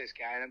looking at this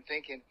guy and I'm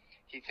thinking,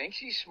 he thinks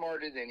he's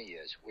smarter than he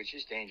is, which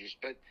is dangerous.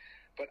 But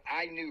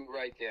I knew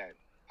right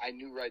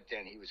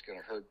then he was going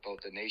to hurt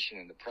both the nation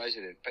and the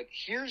president. But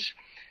here's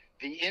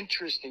the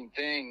interesting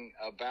thing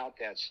about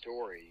that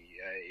story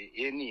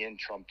in the In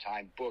Trump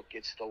Time book.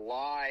 It's the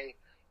lie,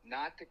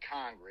 not to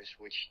Congress,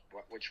 which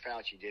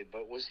Fauci did,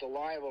 but was the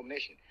lie of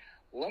omission.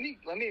 Let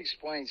me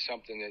explain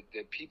something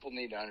that people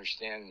need to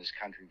understand in this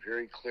country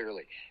very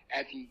clearly.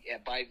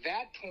 By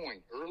that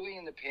point, early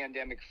in the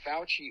pandemic,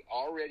 Fauci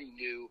already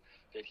knew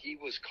that he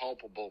was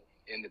culpable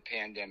in the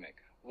pandemic.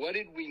 What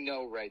did we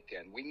know right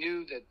then? We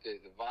knew that the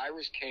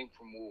virus came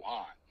from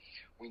Wuhan.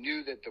 We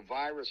knew that the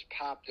virus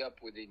popped up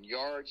within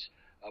yards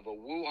of a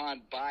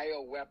Wuhan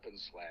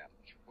bioweapons lab.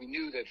 We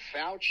knew that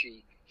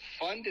Fauci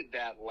funded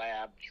that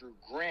lab through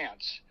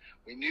grants.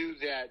 We knew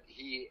that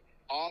he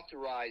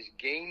authorized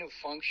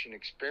gain-of-function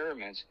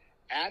experiments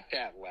at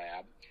that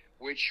lab,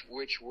 which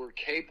were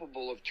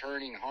capable of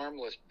turning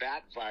harmless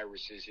bat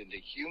viruses into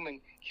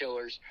human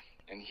killers.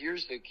 And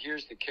here's the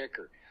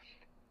kicker.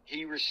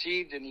 He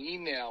received an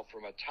email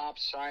from a top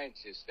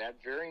scientist that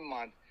very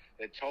month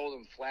that told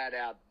him flat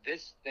out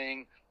this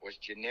thing was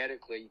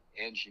genetically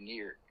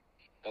engineered.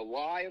 The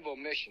lie of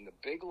omission, the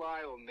big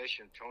lie of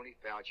omission of Tony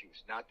Fauci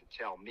was not to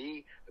tell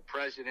me, the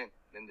president,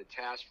 and the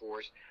task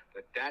force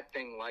that that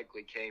thing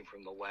likely came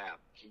from the lab.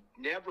 He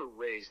never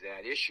raised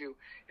that issue.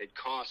 It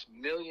cost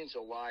millions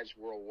of lives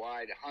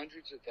worldwide,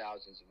 hundreds of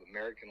thousands of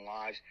American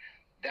lives.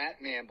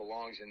 That man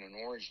belongs in an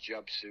orange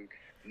jumpsuit,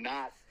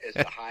 not as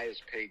the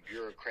highest paid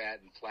bureaucrat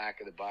and flack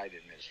of the Biden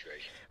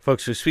administration.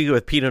 Folks, we're speaking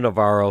with Peter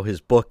Navarro,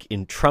 his book,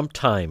 In Trump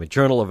Time, a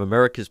Journal of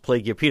America's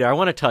Plague Year. Peter, I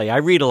want to tell you, I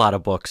read a lot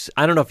of books.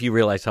 I don't know if you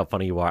realize how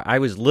funny you are. I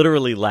was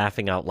literally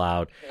laughing out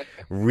loud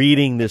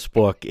reading this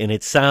book, and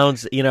it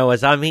sounds,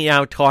 as I'm here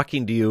out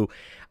talking to you,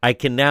 I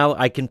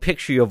can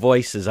picture your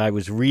voice as I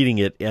was reading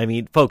it. I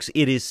mean, folks,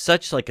 it is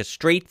such like a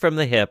straight from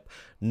the hip,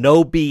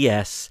 no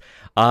BS.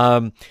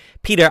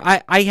 Peter,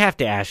 I have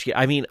to ask you,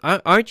 I mean,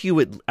 are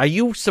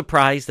you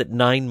surprised that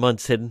 9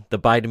 months in, the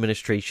Biden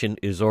administration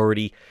is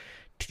already,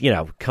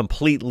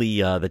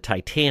 completely the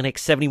Titanic,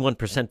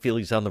 71% feel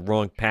he's on the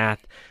wrong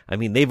path? I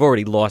mean, they've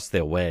already lost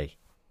their way.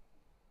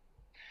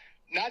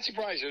 Not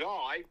surprised at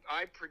all. I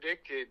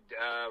predicted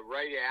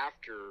right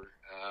after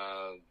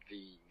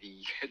the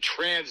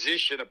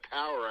transition of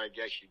power, I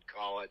guess you'd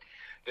call it,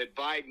 that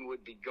Biden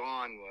would be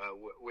gone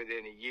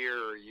within a year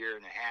or a year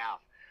and a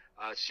half,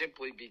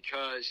 simply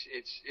because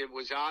it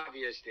was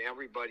obvious to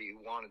everybody who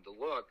wanted to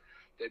look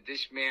that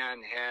this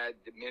man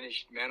had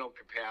diminished mental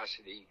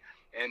capacity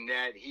and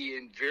that he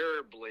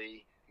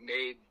invariably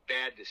made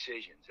bad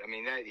decisions. I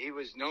mean, that he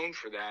was known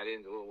for that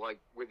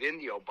within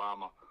the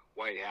Obama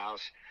White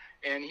House.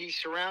 And he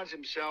surrounds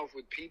himself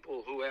with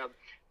people who have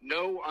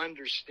no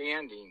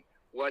understanding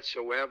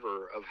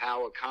whatsoever of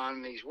how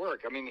economies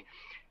work. I mean,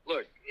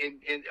 look,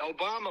 in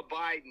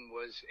Obama-Biden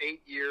was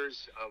 8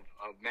 years of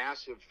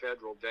massive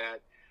federal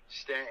debt,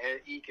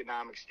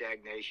 economic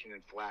stagnation,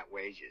 and flat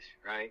wages.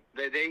 Right?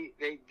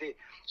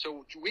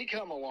 So we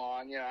come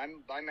along.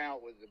 I'm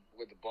out with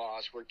the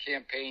boss. We're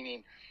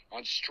campaigning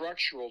on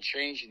structural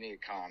change in the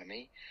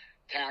economy.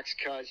 Tax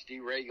cuts,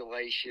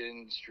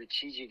 deregulation,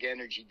 strategic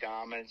energy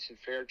dominance, and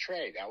fair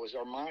trade. That was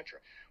our mantra.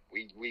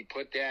 We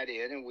put that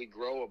in, and we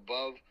grow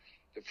above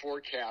the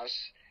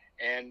forecasts,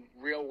 and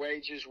real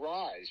wages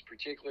rise,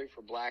 particularly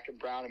for black and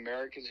brown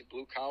Americans and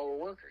blue-collar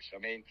workers. I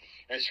mean,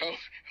 and so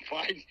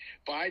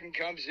Biden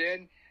comes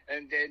in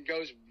and then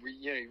goes,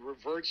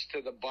 reverts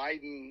to the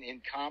Biden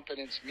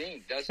incompetence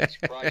mean. Doesn't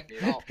surprise me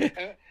at all.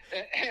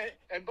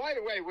 And by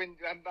the way, when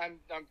I'm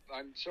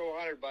so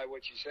honored by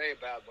what you say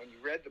about when you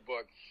read the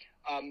book.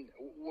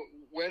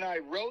 When I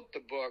wrote the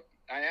book,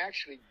 I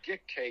actually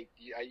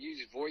I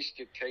use voice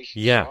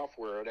dictation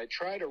software, and I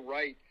try to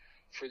write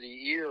for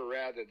the ear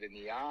rather than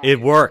the eye.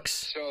 It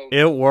works.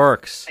 It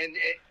works. And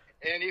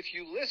if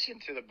you listen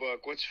to the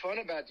book, what's fun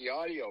about the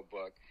audio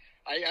book,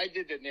 I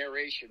did the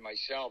narration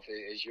myself,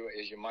 as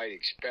you might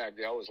expect.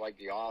 I always like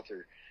the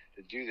author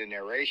to do the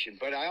narration,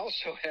 but I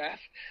also have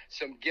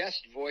some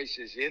guest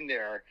voices in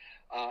there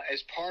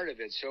as part of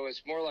it, so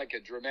it's more like a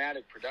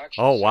dramatic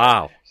production. Oh,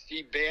 wow.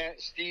 Steve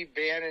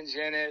Bannon's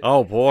in it.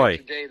 Oh, boy.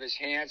 Dr. Davis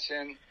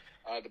Hansen.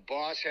 The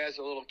boss has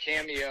a little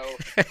cameo.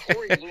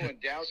 Corey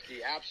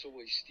Lewandowski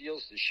absolutely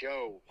steals the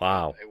show.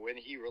 Wow. When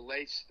he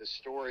relates the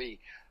story,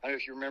 I don't know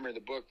if you remember the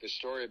book, the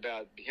story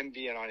about him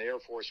being on Air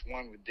Force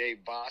One with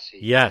Dave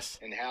Bossie. Yes.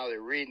 And how they're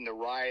reading the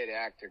riot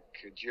act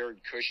to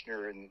Jared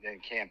Kushner and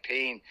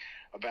campaign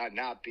about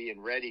not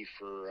being ready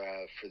for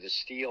the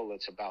steel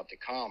that's about to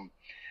come.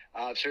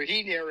 So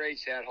he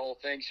narrates that whole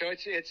thing. So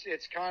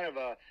it's kind of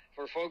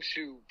for folks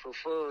who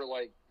prefer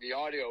like the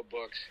audio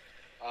books.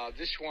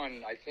 This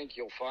one I think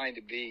you'll find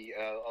to be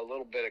a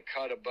little bit of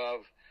cut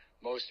above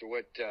most of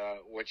what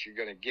you're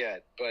going to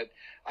get. But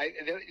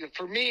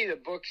for me, the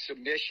book's a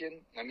mission.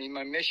 I mean,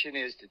 my mission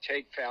is to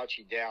take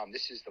Fauci down.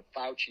 This is the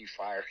Fauci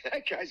fire.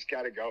 That guy's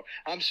got to go.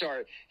 I'm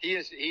sorry. He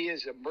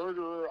is a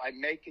murderer. I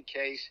make the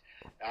case.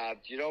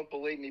 If you don't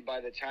believe me by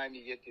the time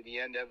you get to the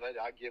end of it,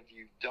 I'll give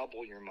you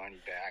double your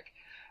money back.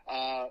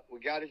 We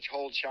got to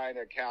hold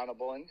China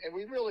accountable, and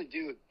we really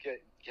do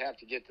have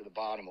to get to the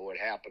bottom of what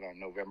happened on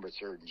November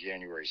 3rd and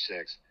January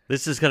 6th.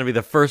 This is going to be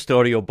the first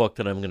audio book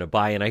that I'm going to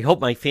buy, and I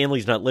hope my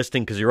family's not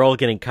listening because you're all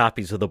getting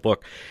copies of the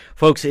book.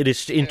 Folks, it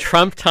is in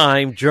Trump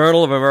time,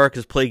 Journal of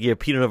America's Plague Year,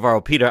 Peter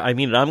Navarro. Peter, I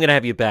mean, I'm going to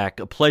have you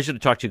back. A pleasure to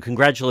talk to you.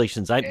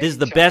 Congratulations. This is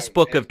the best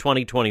book of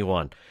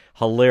 2021.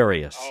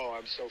 Hilarious. Oh,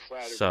 I'm so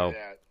flattered by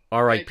that.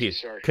 All right, Thank Peter. You,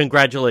 sir.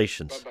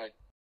 Congratulations. Bye-bye.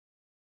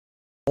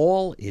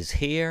 Fall is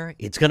here.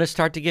 It's going to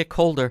start to get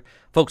colder.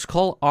 Folks,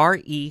 call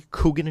R.E.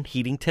 Coogan and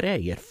Heating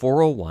today at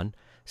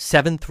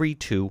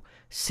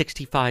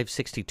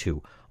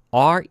 401-732-6562.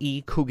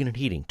 R.E. Coogan and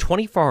Heating,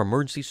 24-hour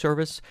emergency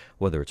service,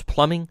 whether it's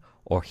plumbing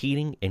or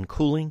heating and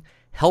cooling,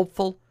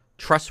 helpful,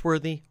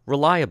 trustworthy,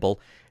 reliable.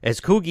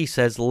 As Coogie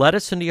says, let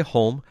us into your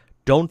home.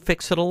 Don't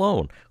fix it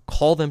alone.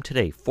 Call them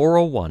today,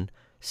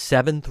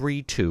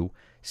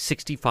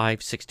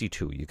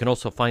 401-732-6562. You can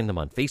also find them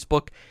on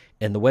Facebook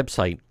and the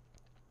website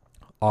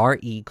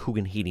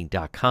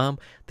recooganheating.com.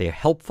 They're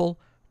helpful,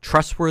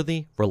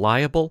 trustworthy,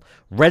 reliable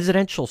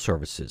residential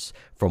services.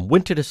 From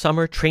winter to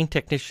summer, trained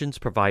technicians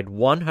provide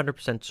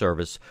 100%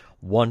 service,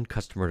 one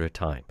customer at a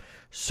time.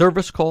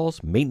 Service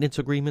calls, maintenance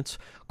agreements,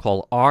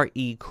 call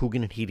R.E.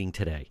 Coogan and Heating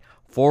today.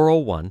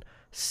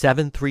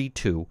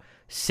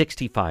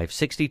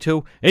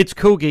 401-732-6562. It's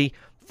Coogie,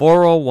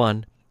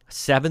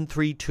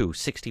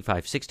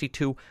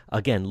 401-732-6562.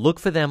 Again, look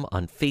for them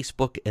on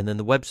Facebook and then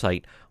the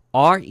website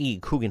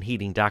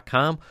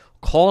recooganheating.com.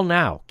 Call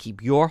now.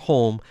 Keep your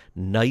home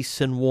nice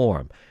and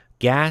warm.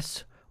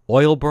 Gas,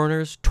 oil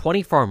burners,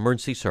 24-hour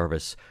emergency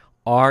service.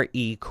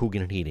 R.E.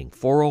 Coogan and Heating,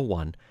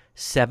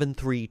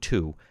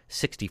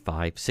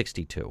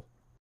 401-732-6562.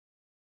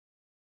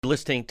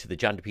 Listening to the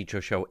John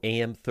DePietro Show,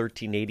 AM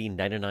 1380,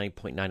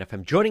 99.9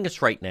 FM. Joining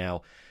us right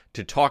now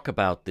to talk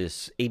about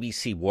this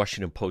ABC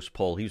Washington Post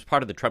poll. He was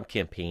part of the Trump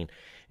campaign,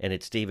 and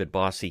it's David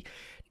Bossie.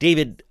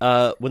 David,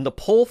 when the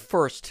poll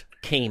first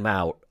came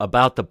out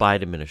about the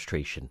Biden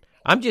administration,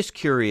 I'm just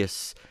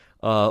curious,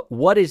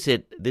 what is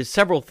it? There's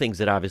several things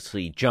that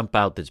obviously jump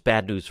out. There's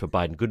bad news for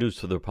Biden, good news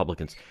for the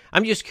Republicans.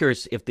 I'm just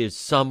curious if there's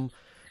some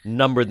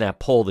number in that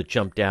poll that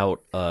jumped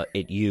out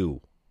at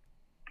you.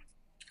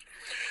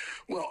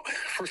 Well,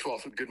 first of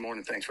all, good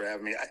morning. Thanks for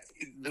having me.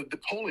 The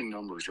polling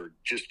numbers are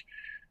just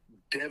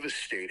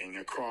devastating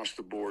across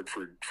the board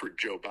for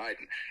Joe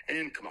Biden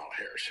and Kamala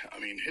Harris. I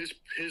mean, his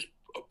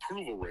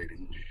approval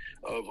rating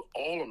of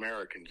all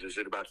Americans is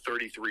at about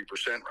 33%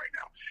 right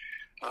now.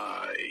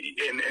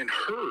 And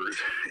hers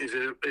is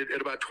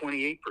at about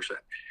 28%.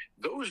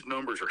 Those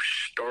numbers are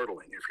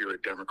startling if you're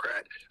a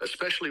Democrat,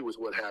 especially with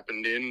what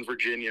happened in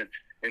Virginia,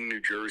 in New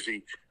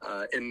Jersey,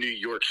 in New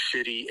York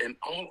City, and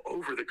all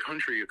over the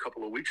country a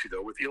couple of weeks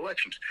ago with the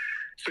elections.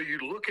 So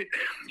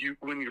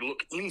when you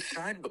look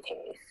inside the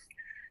poll,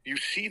 you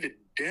see that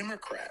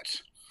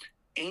Democrats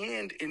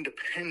and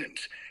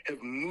independents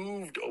have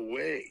moved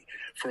away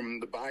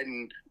from the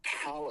Biden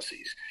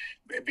policies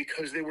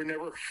because they were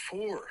never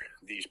for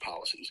these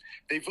policies.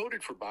 They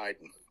voted for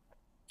Biden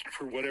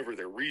for whatever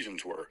their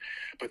reasons were,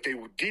 but they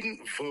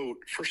didn't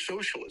vote for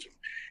socialism.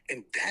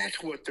 And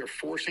that's what they're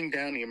forcing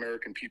down the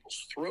American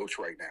people's throats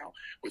right now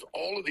with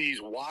all of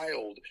these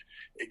wild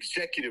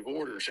executive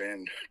orders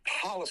and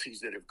policies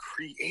that have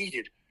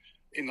created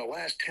in the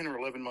last 10 or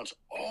 11 months,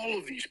 all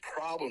of these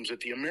problems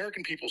that the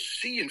American people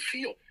see and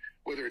feel,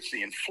 whether it's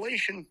the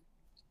inflation,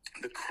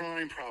 the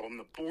crime problem,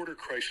 the border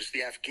crisis,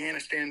 the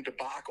Afghanistan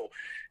debacle,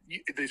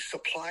 the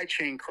supply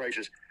chain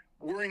crisis,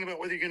 worrying about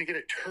whether you're going to get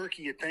a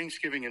turkey at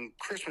Thanksgiving and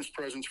Christmas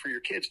presents for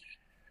your kids.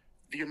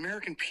 The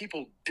American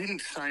people didn't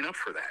sign up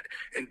for that.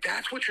 And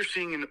that's what you're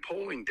seeing in the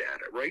polling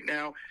data right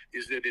now,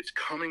 is that it's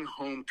coming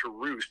home to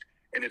roost,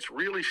 and it's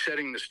really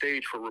setting the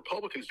stage for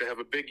Republicans to have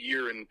a big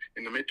year in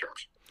the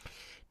midterms.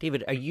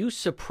 David, are you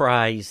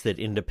surprised that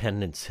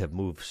independents have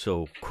moved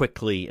so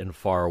quickly and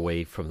far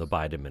away from the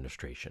Biden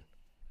administration?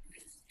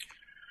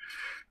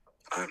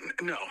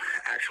 No,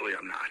 actually,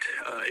 I'm not.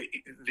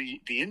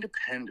 The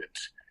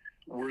independents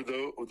were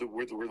the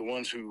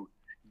ones who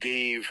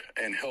gave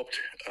and helped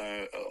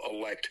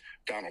elect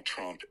Donald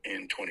Trump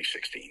in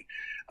 2016.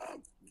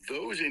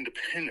 Those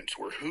independents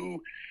were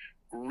who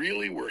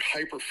really were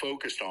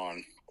hyper-focused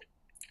on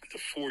the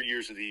 4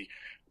 years of the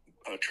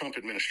Trump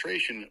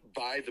administration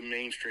by the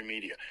mainstream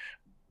media,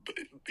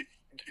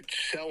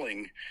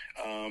 selling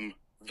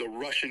the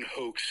Russian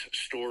hoax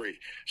story,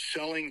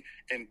 selling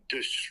and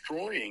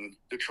destroying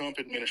the Trump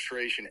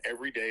administration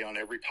every day on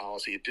every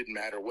policy. It didn't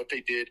matter what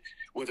they did,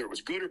 whether it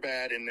was good or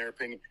bad in their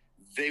opinion.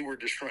 They were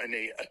destroying.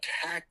 They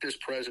attacked this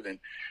president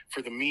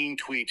for the mean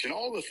tweets and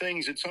all the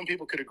things that some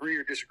people could agree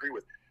or disagree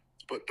with.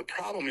 But the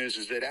problem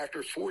is that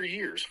after 4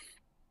 years,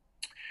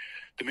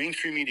 the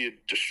mainstream media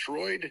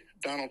destroyed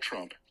Donald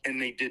Trump,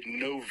 and they did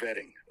no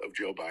vetting of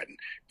Joe Biden.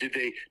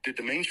 Did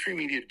the mainstream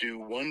media do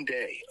one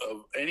day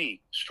of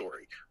any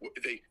story?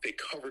 They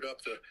covered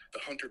up the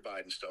Hunter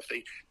Biden stuff.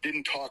 They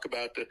didn't talk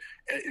about the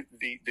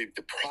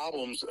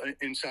problems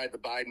inside the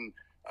Biden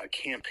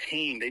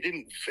campaign. They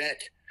didn't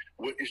vet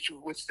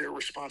what's their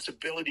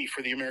responsibility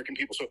for the American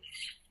people. So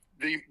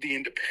the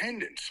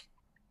independents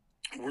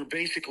were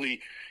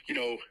basically,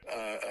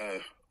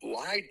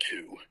 lied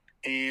to.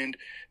 And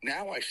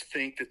now I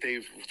think that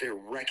they're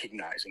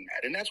recognizing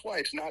that. And that's why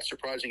it's not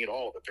surprising at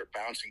all that they're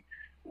bouncing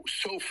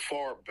so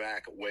far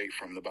back away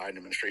from the Biden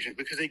administration,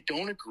 because they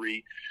don't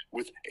agree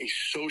with a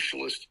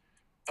socialist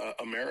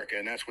America,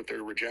 and that's what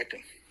they're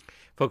rejecting.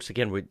 Folks,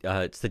 again,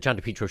 it's the John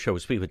DePetro Show. We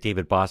speak with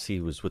David Bossie,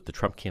 who was with the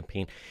Trump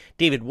campaign.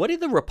 David, what are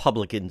the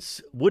Republicans,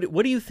 what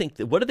do you think,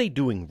 what are they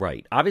doing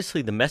right?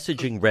 Obviously, the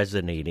messaging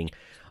resonating.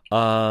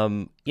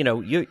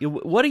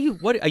 What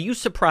are you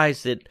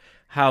surprised at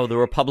how the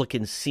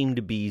Republicans seem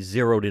to be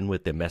zeroed in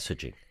with their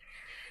messaging?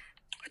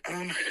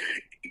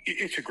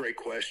 It's a great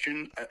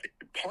question.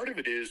 Part of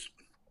it is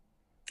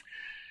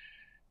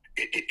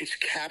it's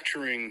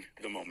capturing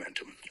the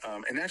momentum.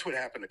 And that's what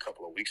happened a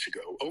couple of weeks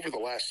ago. Over the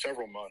last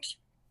several months,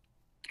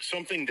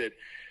 something that,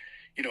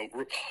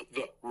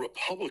 the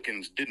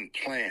Republicans didn't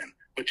plan,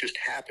 but just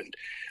happened,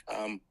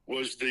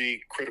 was the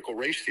critical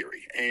race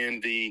theory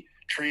and the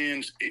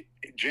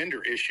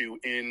transgender issue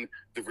in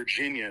the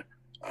Virginia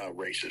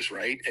races,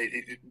 right?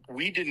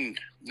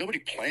 Nobody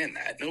planned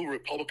that. No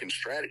Republican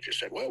strategist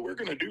said, well, we're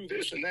going to do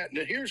this and that,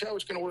 and here's how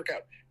it's going to work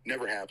out.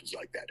 Never happens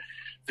like that.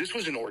 This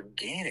was an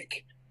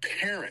organic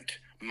parent,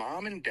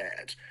 mom and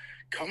dads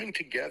coming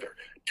together,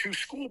 two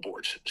school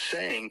boards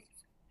saying,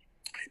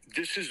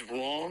 this is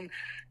wrong.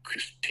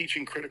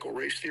 Teaching critical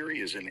race theory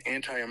is an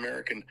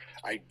anti-American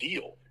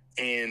ideal.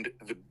 And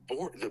the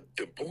boards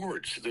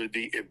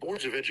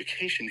of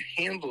education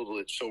handled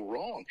it so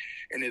wrong,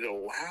 and it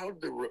allowed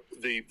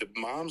the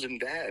moms and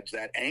dads,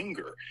 that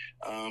anger,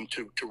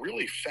 to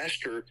really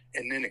fester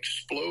and then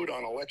explode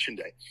on election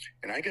day.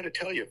 And I got to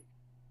tell you,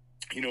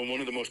 one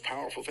of the most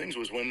powerful things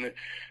was when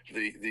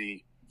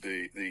the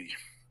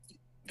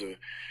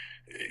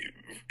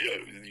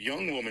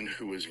young woman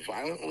who was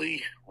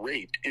violently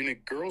raped in a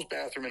girl's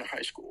bathroom in a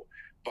high school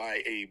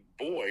by a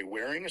boy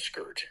wearing a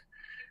skirt,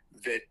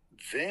 that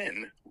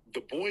then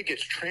the boy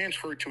gets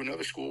transferred to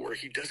another school where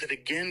he does it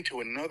again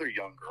to another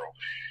young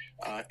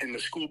girl, and the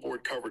school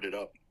board covered it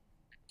up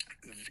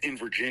in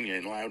Virginia,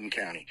 in Loudoun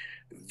County.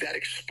 That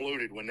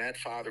exploded when that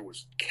father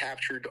was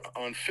captured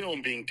on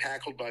film being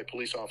tackled by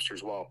police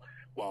officers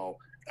while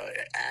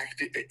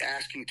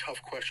asking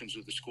tough questions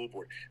of the school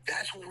board.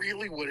 That's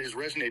really what has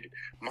resonated.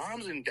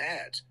 Moms and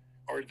dads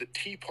are the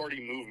Tea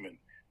Party movement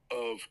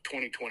of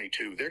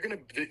 2022.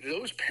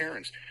 Those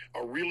parents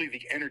are really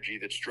the energy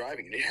that's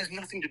driving it. It has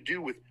nothing to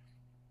do with,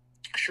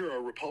 sure,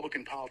 are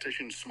Republican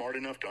politicians smart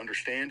enough to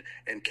understand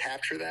and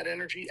capture that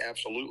energy?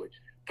 Absolutely.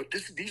 But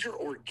these are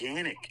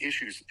organic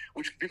issues,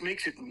 which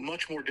makes it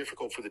much more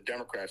difficult for the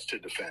Democrats to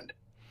defend.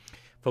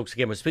 Folks,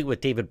 again, we're speaking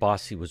with David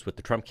Bossie, who was with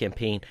the Trump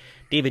campaign.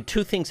 David,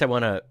 two things I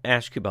want to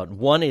ask you about.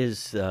 One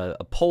is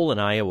a poll in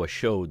Iowa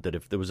showed that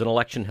if there was an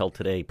election held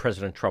today,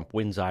 President Trump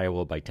wins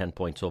Iowa by 10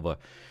 points over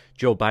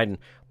Joe Biden.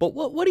 But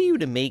what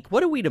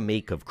are we to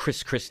make of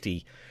Chris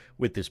Christie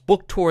with this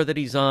book tour that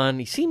he's on?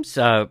 He seems,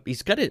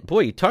 he's got it.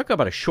 Boy, you talk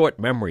about a short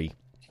memory.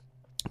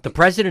 The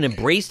president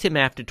embraced him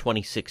after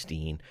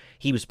 2016.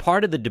 He was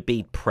part of the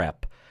debate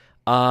prep.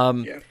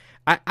 I'm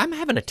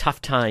having a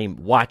tough time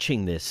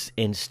watching this,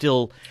 and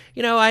still,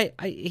 he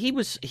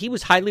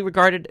was highly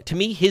regarded. To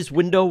me, his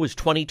window was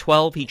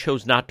 2012. He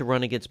chose not to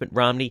run against Mitt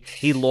Romney.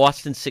 He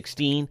lost in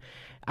 2016.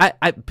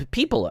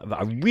 People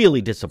are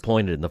really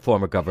disappointed in the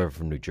former governor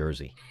from New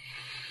Jersey.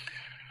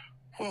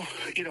 Well,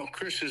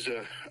 Chris is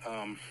a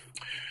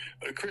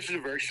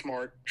very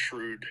smart,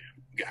 shrewd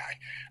guy.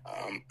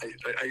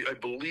 I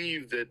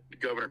believe that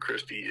Governor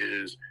Christie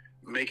is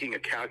making a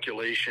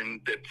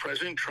calculation that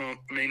President Trump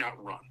may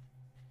not run.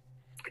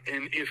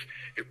 And if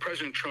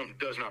President Trump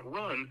does not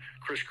run,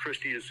 Chris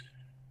Christie is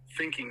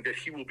thinking that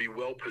he will be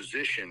well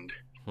positioned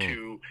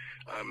to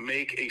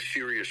make a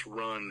serious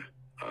run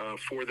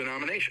for the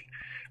nomination.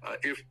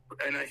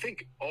 And I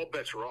think all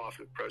bets are off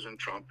if President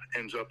Trump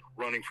ends up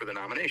running for the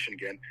nomination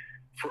again.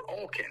 For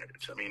all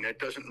candidates. I mean, it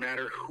doesn't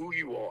matter who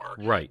you are.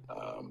 Right.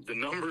 The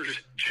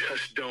numbers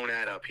just don't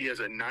add up. He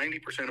has a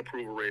 90%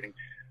 approval rating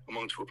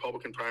amongst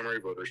Republican primary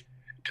voters.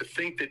 To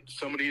think that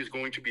somebody is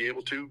going to be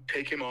able to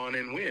take him on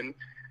and win,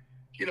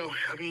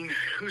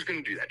 who's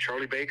going to do that?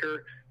 Charlie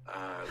Baker,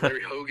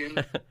 Larry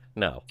Hogan,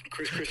 no,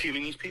 Chris Christie. I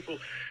mean, these people,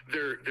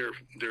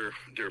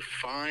 they're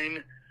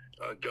fine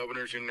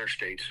governors in their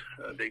states.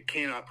 They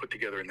cannot put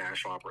together a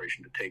national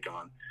operation to take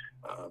on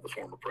the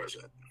former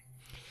president.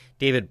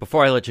 David,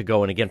 before I let you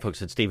go, and again,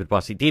 folks, it's David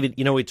Bossie. David,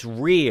 it's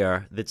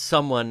rare that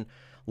someone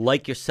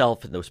like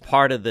yourself and that was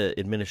part of the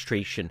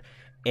administration,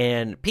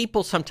 and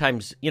people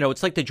sometimes,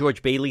 it's like the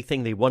George Bailey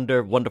thing. They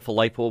wonder, wonderful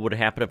life, what would have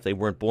happened if they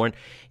weren't born.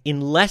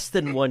 In less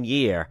than 1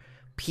 year,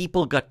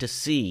 people got to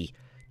see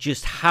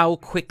just how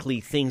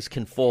quickly things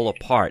can fall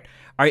apart.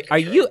 Are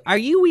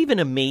you even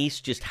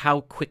amazed just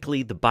how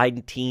quickly the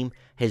Biden team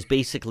has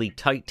basically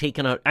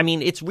taken out? I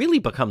mean, it's really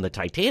become the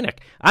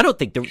Titanic. I don't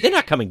think they're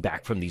not coming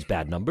back from these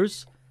bad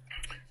numbers.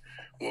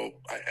 Well,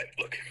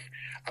 look,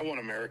 I want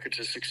America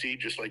to succeed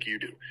just like you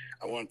do.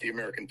 I want the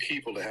American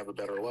people to have a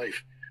better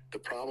life. The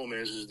problem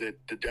is that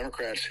the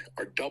Democrats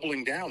are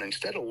doubling down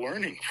instead of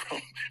learning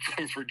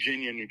from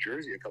Virginia and New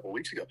Jersey a couple of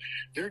weeks ago.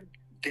 They're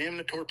damn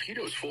the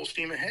torpedoes, full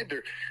steam ahead.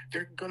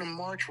 They're going to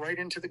march right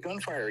into the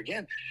gunfire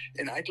again,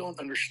 and I don't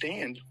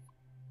understand.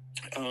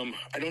 I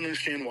don't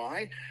understand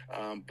why,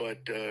 but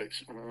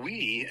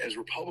we as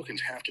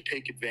Republicans have to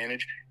take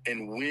advantage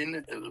and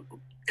win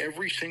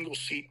every single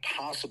seat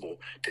possible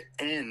to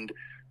end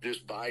this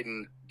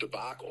Biden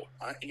debacle.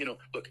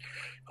 Look,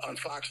 on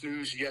Fox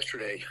News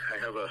yesterday,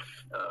 I have a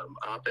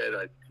op-ed.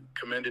 I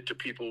commend it to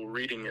people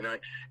reading, and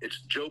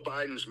it's Joe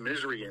Biden's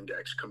misery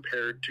index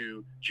compared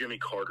to Jimmy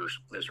Carter's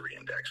misery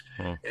index.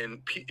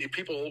 And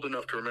people old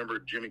enough to remember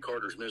Jimmy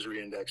Carter's misery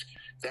index,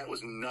 that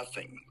was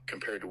nothing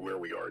compared to where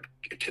we are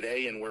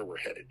today and where we're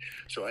headed.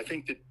 So I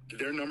think that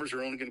their numbers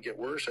are only going to get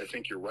worse. I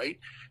think you're right.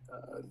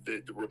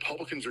 The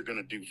Republicans are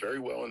going to do very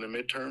well in the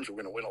midterms.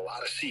 We're going to win a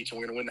lot of seats, and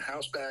we're going to win the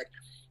House back.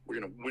 We're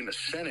going to win the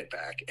Senate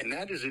back. And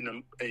that is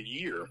in a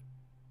year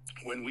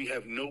when we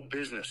have no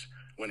business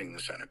winning the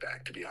Senate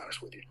back, to be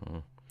honest with you.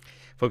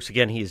 Folks,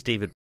 again, he is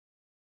David.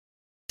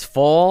 It's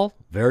fall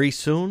very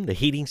soon. The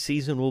heating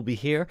season will be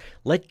here.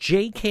 Let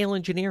JKL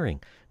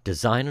Engineering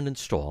design and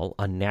install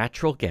a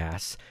natural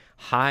gas,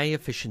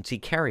 high-efficiency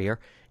carrier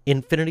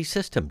Infinity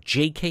system.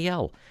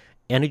 JKL.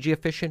 Energy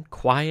efficient,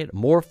 quiet,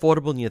 more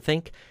affordable than you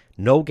think.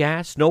 No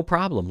gas, no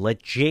problem.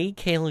 Let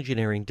JKL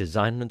Engineering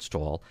design and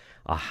install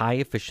a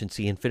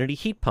high-efficiency Infinity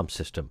heat pump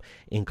system,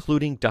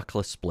 including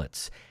ductless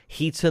splits.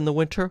 Heats in the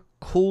winter,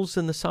 cools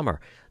in the summer.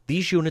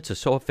 These units are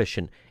so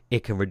efficient,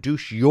 it can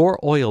reduce your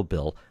oil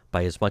bill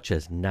by as much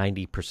as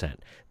 90%.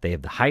 They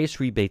have the highest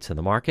rebates in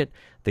the market.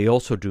 They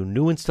also do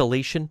new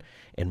installation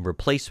and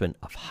replacement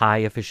of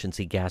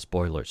high-efficiency gas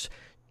boilers.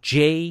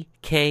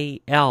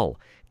 JKL,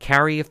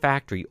 Carrier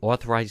Factory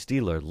authorized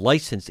dealer,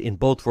 licensed in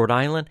both Rhode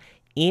Island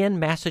and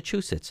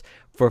Massachusetts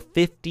for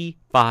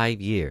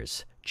 55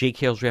 years.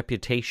 JKL's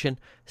reputation,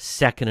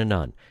 second to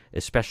none,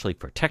 especially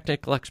for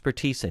technical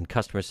expertise and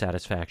customer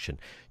satisfaction.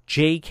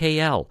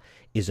 JKL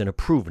is an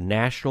approved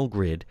National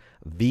Grid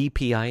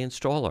VPI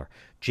installer.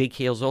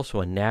 JKL is also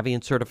a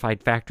Navient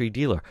certified factory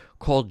dealer.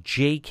 Call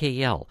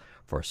JKL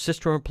for a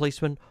cistern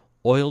replacement,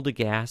 oil to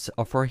gas,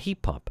 or for a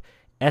heat pump.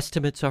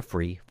 Estimates are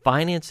free.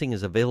 Financing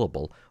is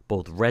available,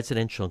 both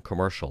residential and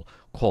commercial.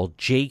 Call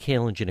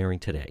JKL Engineering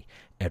today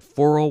at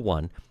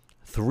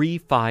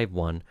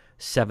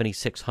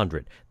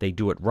 401-351-7600. They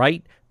do it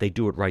right. They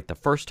do it right the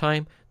first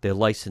time. They're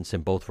licensed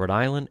in both Rhode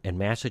Island and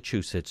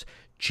Massachusetts.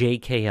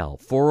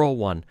 JKL,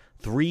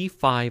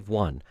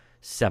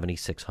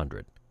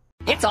 401-351-7600.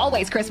 It's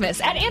always Christmas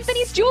at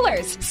Anthony's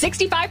Jewelers.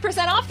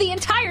 65% off the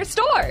entire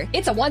store.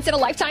 It's a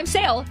once-in-a-lifetime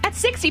sale at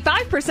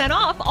 65%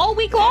 off all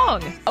week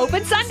long.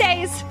 Open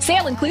Sundays.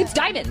 Sale includes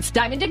diamonds,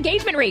 diamond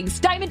engagement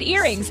rings, diamond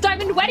earrings,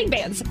 diamond wedding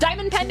bands,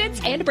 diamond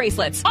pendants, and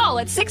bracelets. All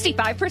at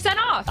 65%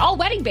 off. All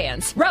wedding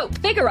bands, rope,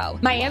 Figaro,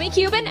 Miami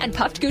Cuban, and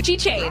puffed Gucci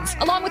chains,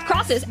 along with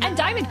crosses and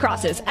diamond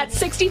crosses at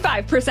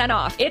 65%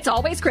 off. It's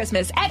always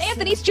Christmas at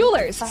Anthony's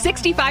Jewelers.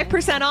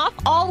 65% off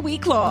all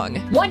week long.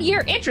 1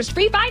 year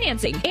interest-free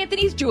financing.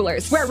 Anthony's Jewelers,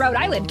 where Rhode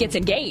Island gets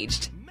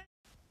engaged.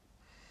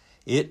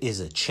 It is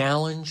a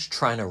challenge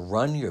trying to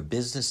run your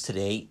business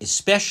today,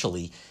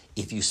 especially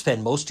if you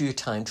spend most of your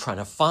time trying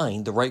to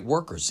find the right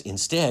workers.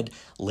 Instead,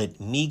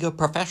 let MEGA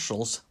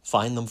professionals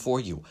find them for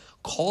you.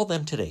 Call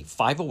them today,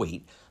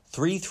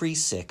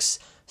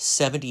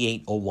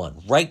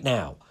 508-336-7801. Right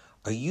now,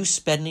 are you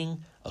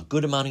spending a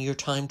good amount of your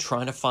time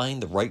trying to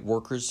find the right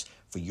workers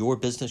for your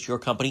business, your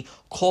company?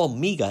 Call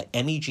MEGA,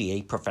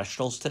 MEGA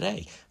professionals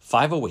today,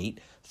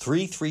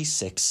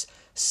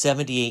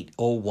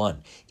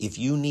 508-336-7801. If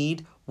you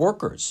need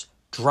workers,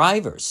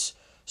 drivers,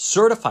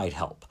 certified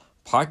help,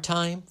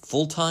 part-time,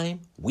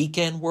 full-time,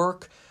 weekend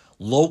work,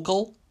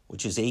 local,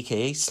 which is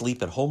AKA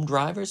sleep-at-home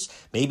drivers,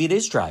 maybe it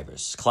is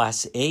drivers,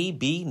 Class A,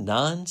 B,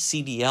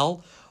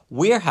 non-CDL,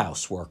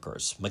 warehouse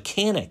workers,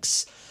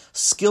 mechanics,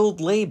 skilled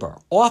labor,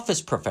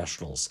 office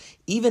professionals,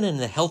 even in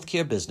the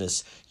healthcare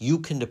business, you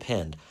can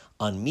depend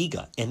on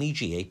MEGA,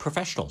 MEGA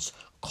professionals.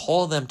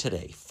 Call them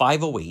today,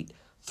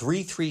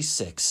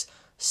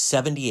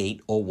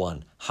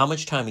 508-336-7801. How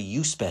much time are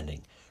you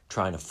spending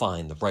trying to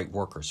find the right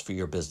workers for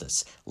your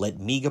business?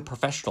 Let MEGA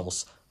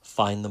professionals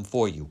find them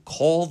for you.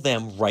 Call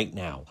them right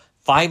now,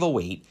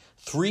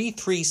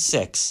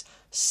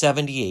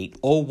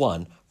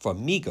 508-336-7801 for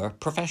MEGA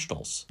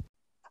professionals.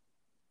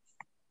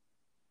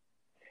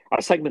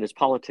 Our segment is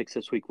Politics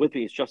This Week. With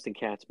me is Justin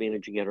Katz,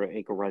 managing editor at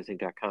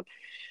anchorrising.com.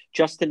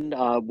 Justin,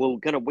 we're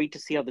going to wait to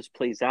see how this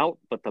plays out,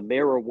 but the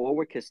mayor of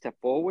Warwick has stepped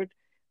forward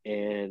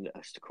and,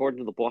 according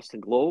to the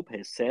Boston Globe,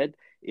 has said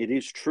it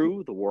is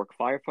true the Warwick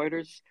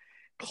firefighters,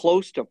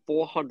 close to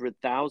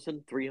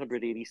 400,000,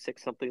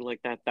 386, something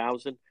like that,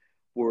 thousand,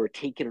 were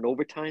taken in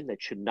overtime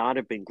that should not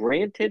have been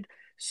granted.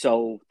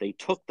 So they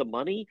took the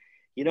money.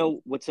 You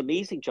know, what's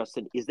amazing,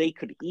 Justin, is they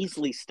could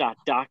easily start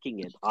docking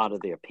it out of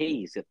their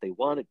pays if they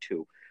wanted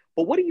to.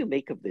 But what do you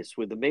make of this,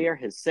 where the mayor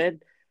has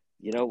said,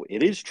 you know,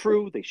 it is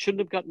true, they shouldn't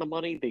have gotten the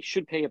money, they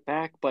should pay it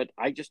back, but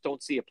I just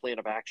don't see a plan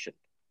of action?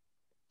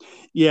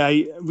 Yeah,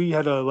 we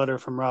had a letter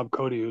from Rob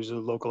Cody, who's a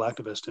local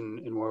activist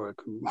in Warwick,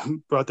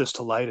 who brought this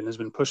to light and has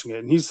been pushing it.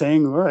 And he's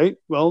saying, all right,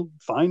 well,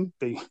 fine,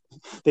 they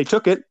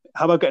took it.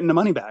 How about getting the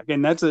money back?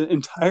 And that's an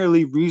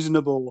entirely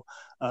reasonable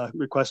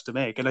request to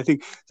make. And I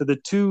think so the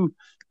two,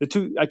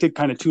 I take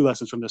kind of two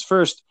lessons from this.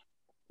 First,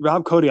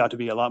 Rob Cody ought to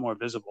be a lot more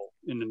visible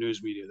in the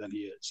news media than he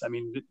is. I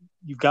mean,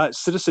 you've got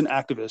citizen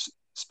activists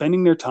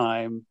spending their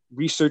time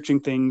researching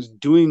things,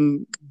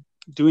 doing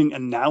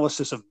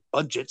analysis of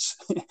budgets,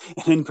 and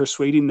then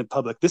persuading the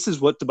public. This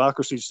is what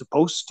democracy is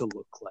supposed to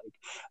look like.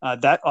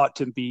 That ought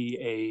to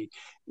be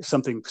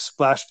something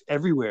splashed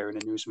everywhere in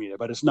the news media,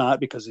 but it's not,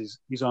 because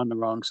he's on the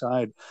wrong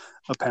side,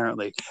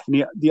 apparently.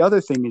 And the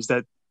other thing is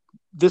that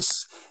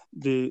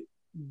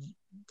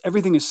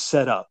everything is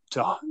set up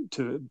to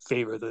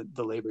favor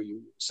the labor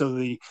union. So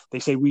they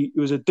say it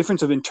was a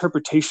difference of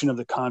interpretation of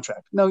the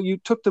contract. No, you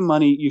took the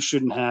money you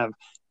shouldn't have.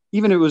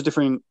 Even if it was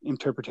different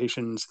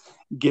interpretations,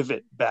 give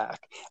it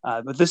back.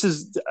 But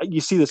you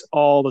see this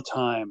all the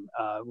time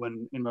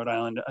when in Rhode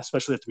Island,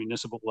 especially at the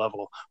municipal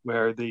level,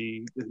 where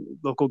the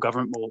local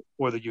government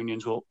or the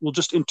unions will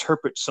just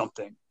interpret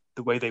something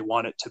the way they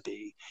want it to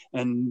be.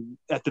 And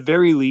at the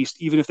very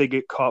least, even if they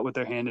get caught with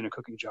their hand in a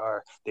cookie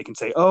jar, they can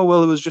say, oh,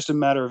 well, it was just a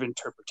matter of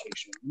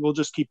interpretation. We'll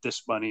just keep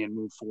this money and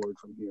move forward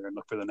from here and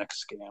look for the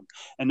next scam.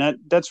 And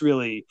that's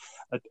really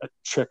a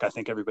trick I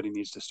think everybody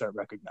needs to start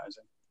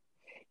recognizing.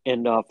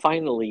 And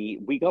finally,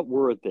 we got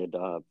word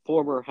that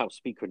former House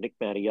Speaker Nick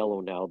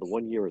Mattiello, now the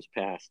 1 year has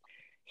passed,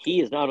 he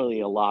is not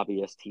only a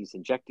lobbyist, he's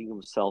injecting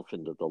himself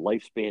into the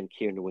Lifespan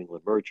Care New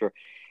England merger.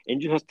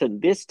 And Justin,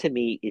 this to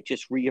me, it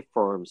just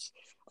reaffirms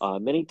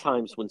many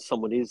times when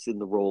someone is in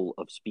the role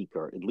of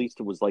speaker, at least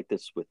it was like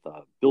this with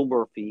Bill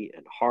Murphy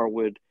and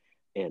Harwood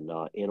and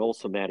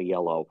also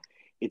Mattiello.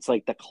 It's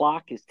like the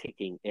clock is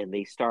ticking and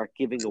they start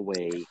giving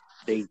away.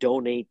 They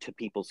donate to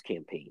people's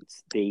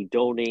campaigns. They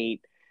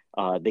donate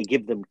They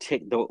give them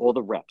all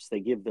the reps. They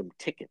give them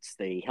tickets.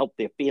 They help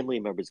their family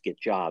members get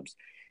jobs.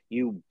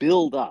 You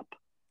build up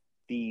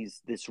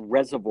this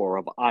reservoir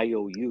of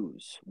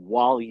IOUs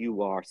while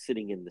you are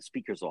sitting in the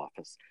speaker's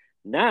office.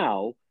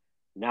 Now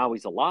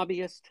he's a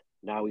lobbyist.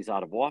 Now he's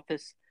out of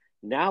office.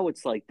 Now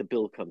it's like the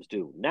bill comes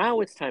due.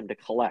 Now it's time to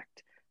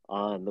collect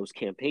on those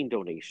campaign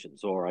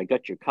donations, or I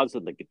got your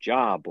cousin the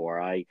job,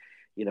 or I,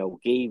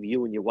 gave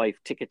you and your wife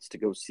tickets to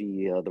go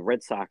see the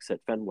Red Sox at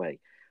Fenway.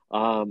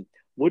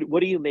 What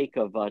do you make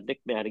of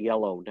Nick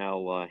Mattiello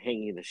now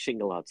hanging the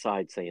shingle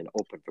outside saying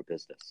open for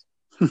business?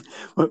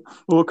 Well,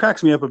 what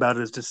cracks me up about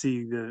it is to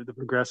see the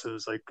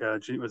progressives like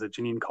was it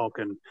Janine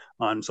Culkin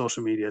on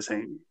social media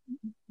saying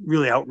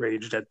really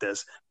outraged at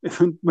this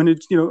when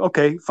it's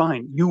okay,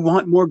 fine, you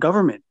want more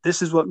government.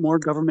 This is what more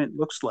government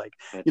looks like.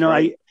 That's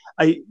right.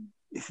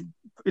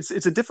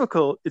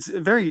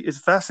 It's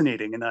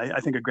fascinating, and I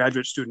think a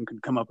graduate student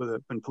could come up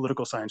with in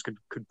political science could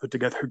put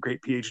together a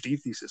great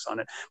PhD thesis on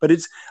it. But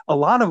it's a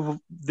lot of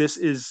this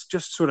is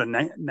just sort of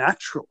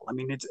natural. I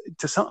mean,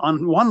 it's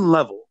on one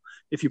level.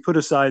 If you put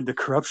aside the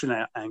corruption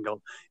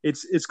angle,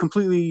 it's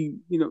completely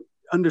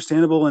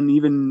understandable and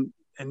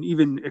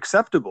even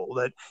acceptable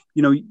that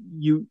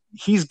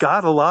he's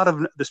got a lot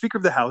of, the Speaker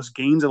of the House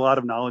gains a lot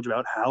of knowledge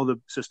about how the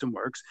system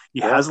works. He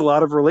has a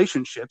lot of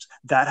relationships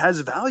that has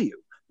value,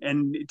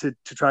 and to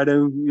try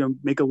to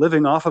make a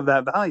living off of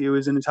that value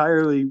is an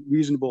entirely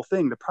reasonable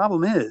thing. The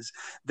problem is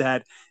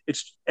that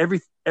it's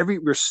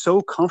we're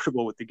so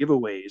comfortable with the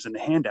giveaways and the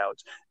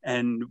handouts,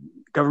 and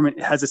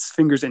government has its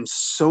fingers in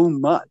so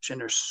much,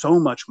 and there's so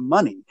much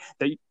money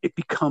that it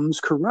becomes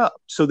corrupt.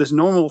 So this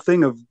normal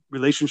thing of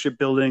relationship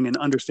building and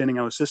understanding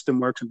how a system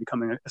works and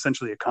becoming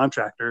essentially a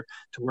contractor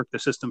to work the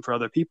system for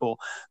other people,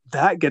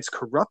 that gets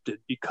corrupted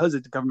because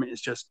the government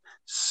is just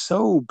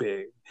so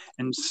big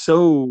and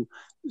so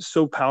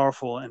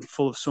powerful and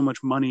full of so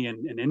much money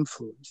and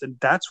influence. And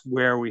that's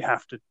where we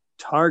have to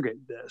target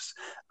this.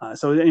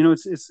 So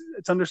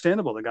it's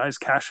understandable. The guy's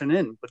cashing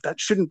in, but that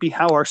shouldn't be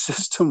how our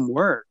system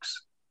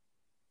works.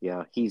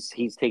 Yeah, he's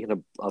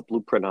taken a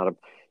blueprint out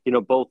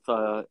of both,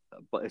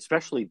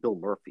 especially Bill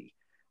Murphy,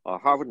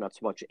 Harvard not so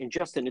much. And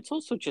Justin, it's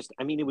also just,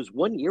 it was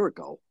 1 year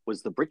ago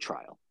was the Britt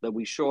trial that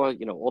we saw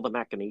all the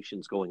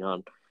machinations going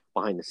on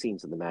behind the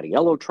scenes in the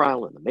Mattiello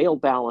trial and the mail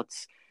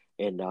ballots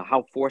and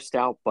how forced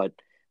out. But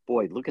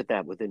boy, look at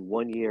that! Within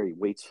 1 year, he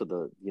waits for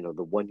the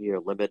 1 year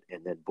limit,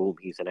 and then boom,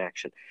 he's in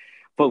action.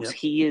 Folks, Yep.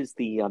 He is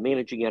the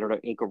managing editor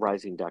of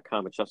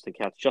anchorrising.com. It's Justin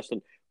Katz.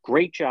 Justin,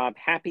 great job.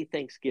 Happy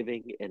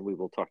Thanksgiving, and we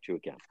will talk to you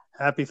again.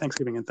 Happy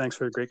Thanksgiving, and thanks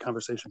for a great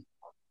conversation.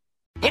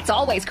 It's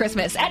always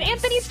Christmas at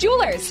Anthony's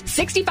Jewelers.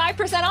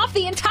 65% off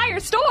the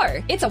entire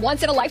store. It's a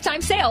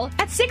once-in-a-lifetime sale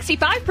at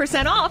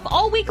 65% off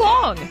all week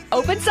long.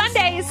 Open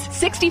Sundays.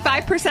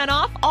 65%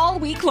 off all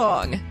week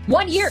long.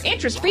 1 year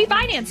interest-free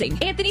financing.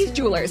 Anthony's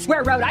Jewelers,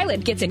 where Rhode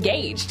Island gets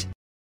engaged.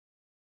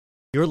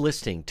 You're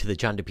listening to the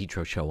John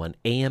DePietro Show on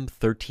AM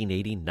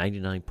 1380,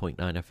 99.9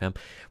 FM.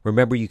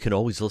 Remember, you can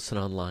always listen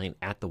online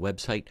at the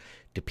website,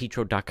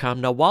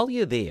 DePietro.com. Now, while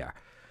you're there,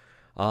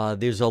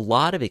 there's a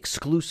lot of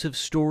exclusive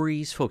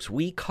stories. Folks,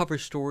 we cover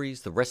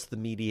stories the rest of the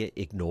media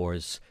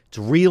ignores. It's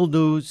real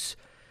news,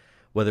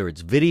 whether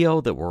it's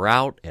video that we're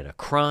out at a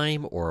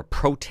crime or a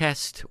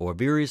protest or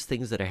various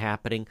things that are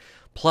happening,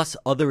 plus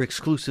other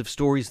exclusive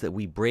stories that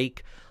we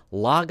break.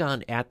 Log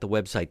on at the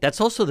website.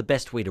 That's also the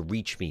best way to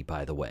reach me,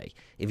 by the way.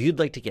 If you'd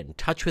like to get in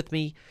touch with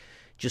me,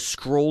 just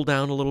scroll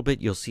down a little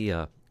bit. You'll see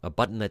a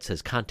button that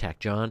says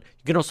Contact John.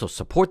 You can also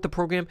support the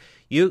program.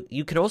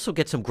 You can also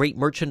get some great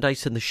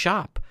merchandise in the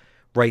shop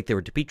right there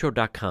at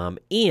DePietro.com.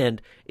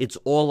 And it's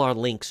all our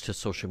links to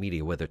social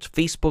media, whether it's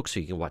Facebook,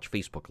 so you can watch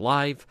Facebook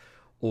Live,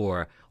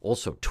 or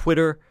also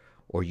Twitter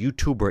or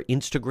YouTube or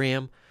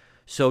Instagram.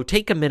 So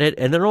take a minute,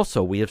 and then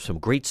also we have some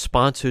great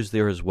sponsors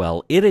there as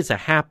well. It is a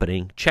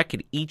happening. Check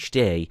it each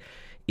day.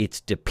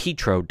 It's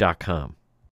DePietro.com.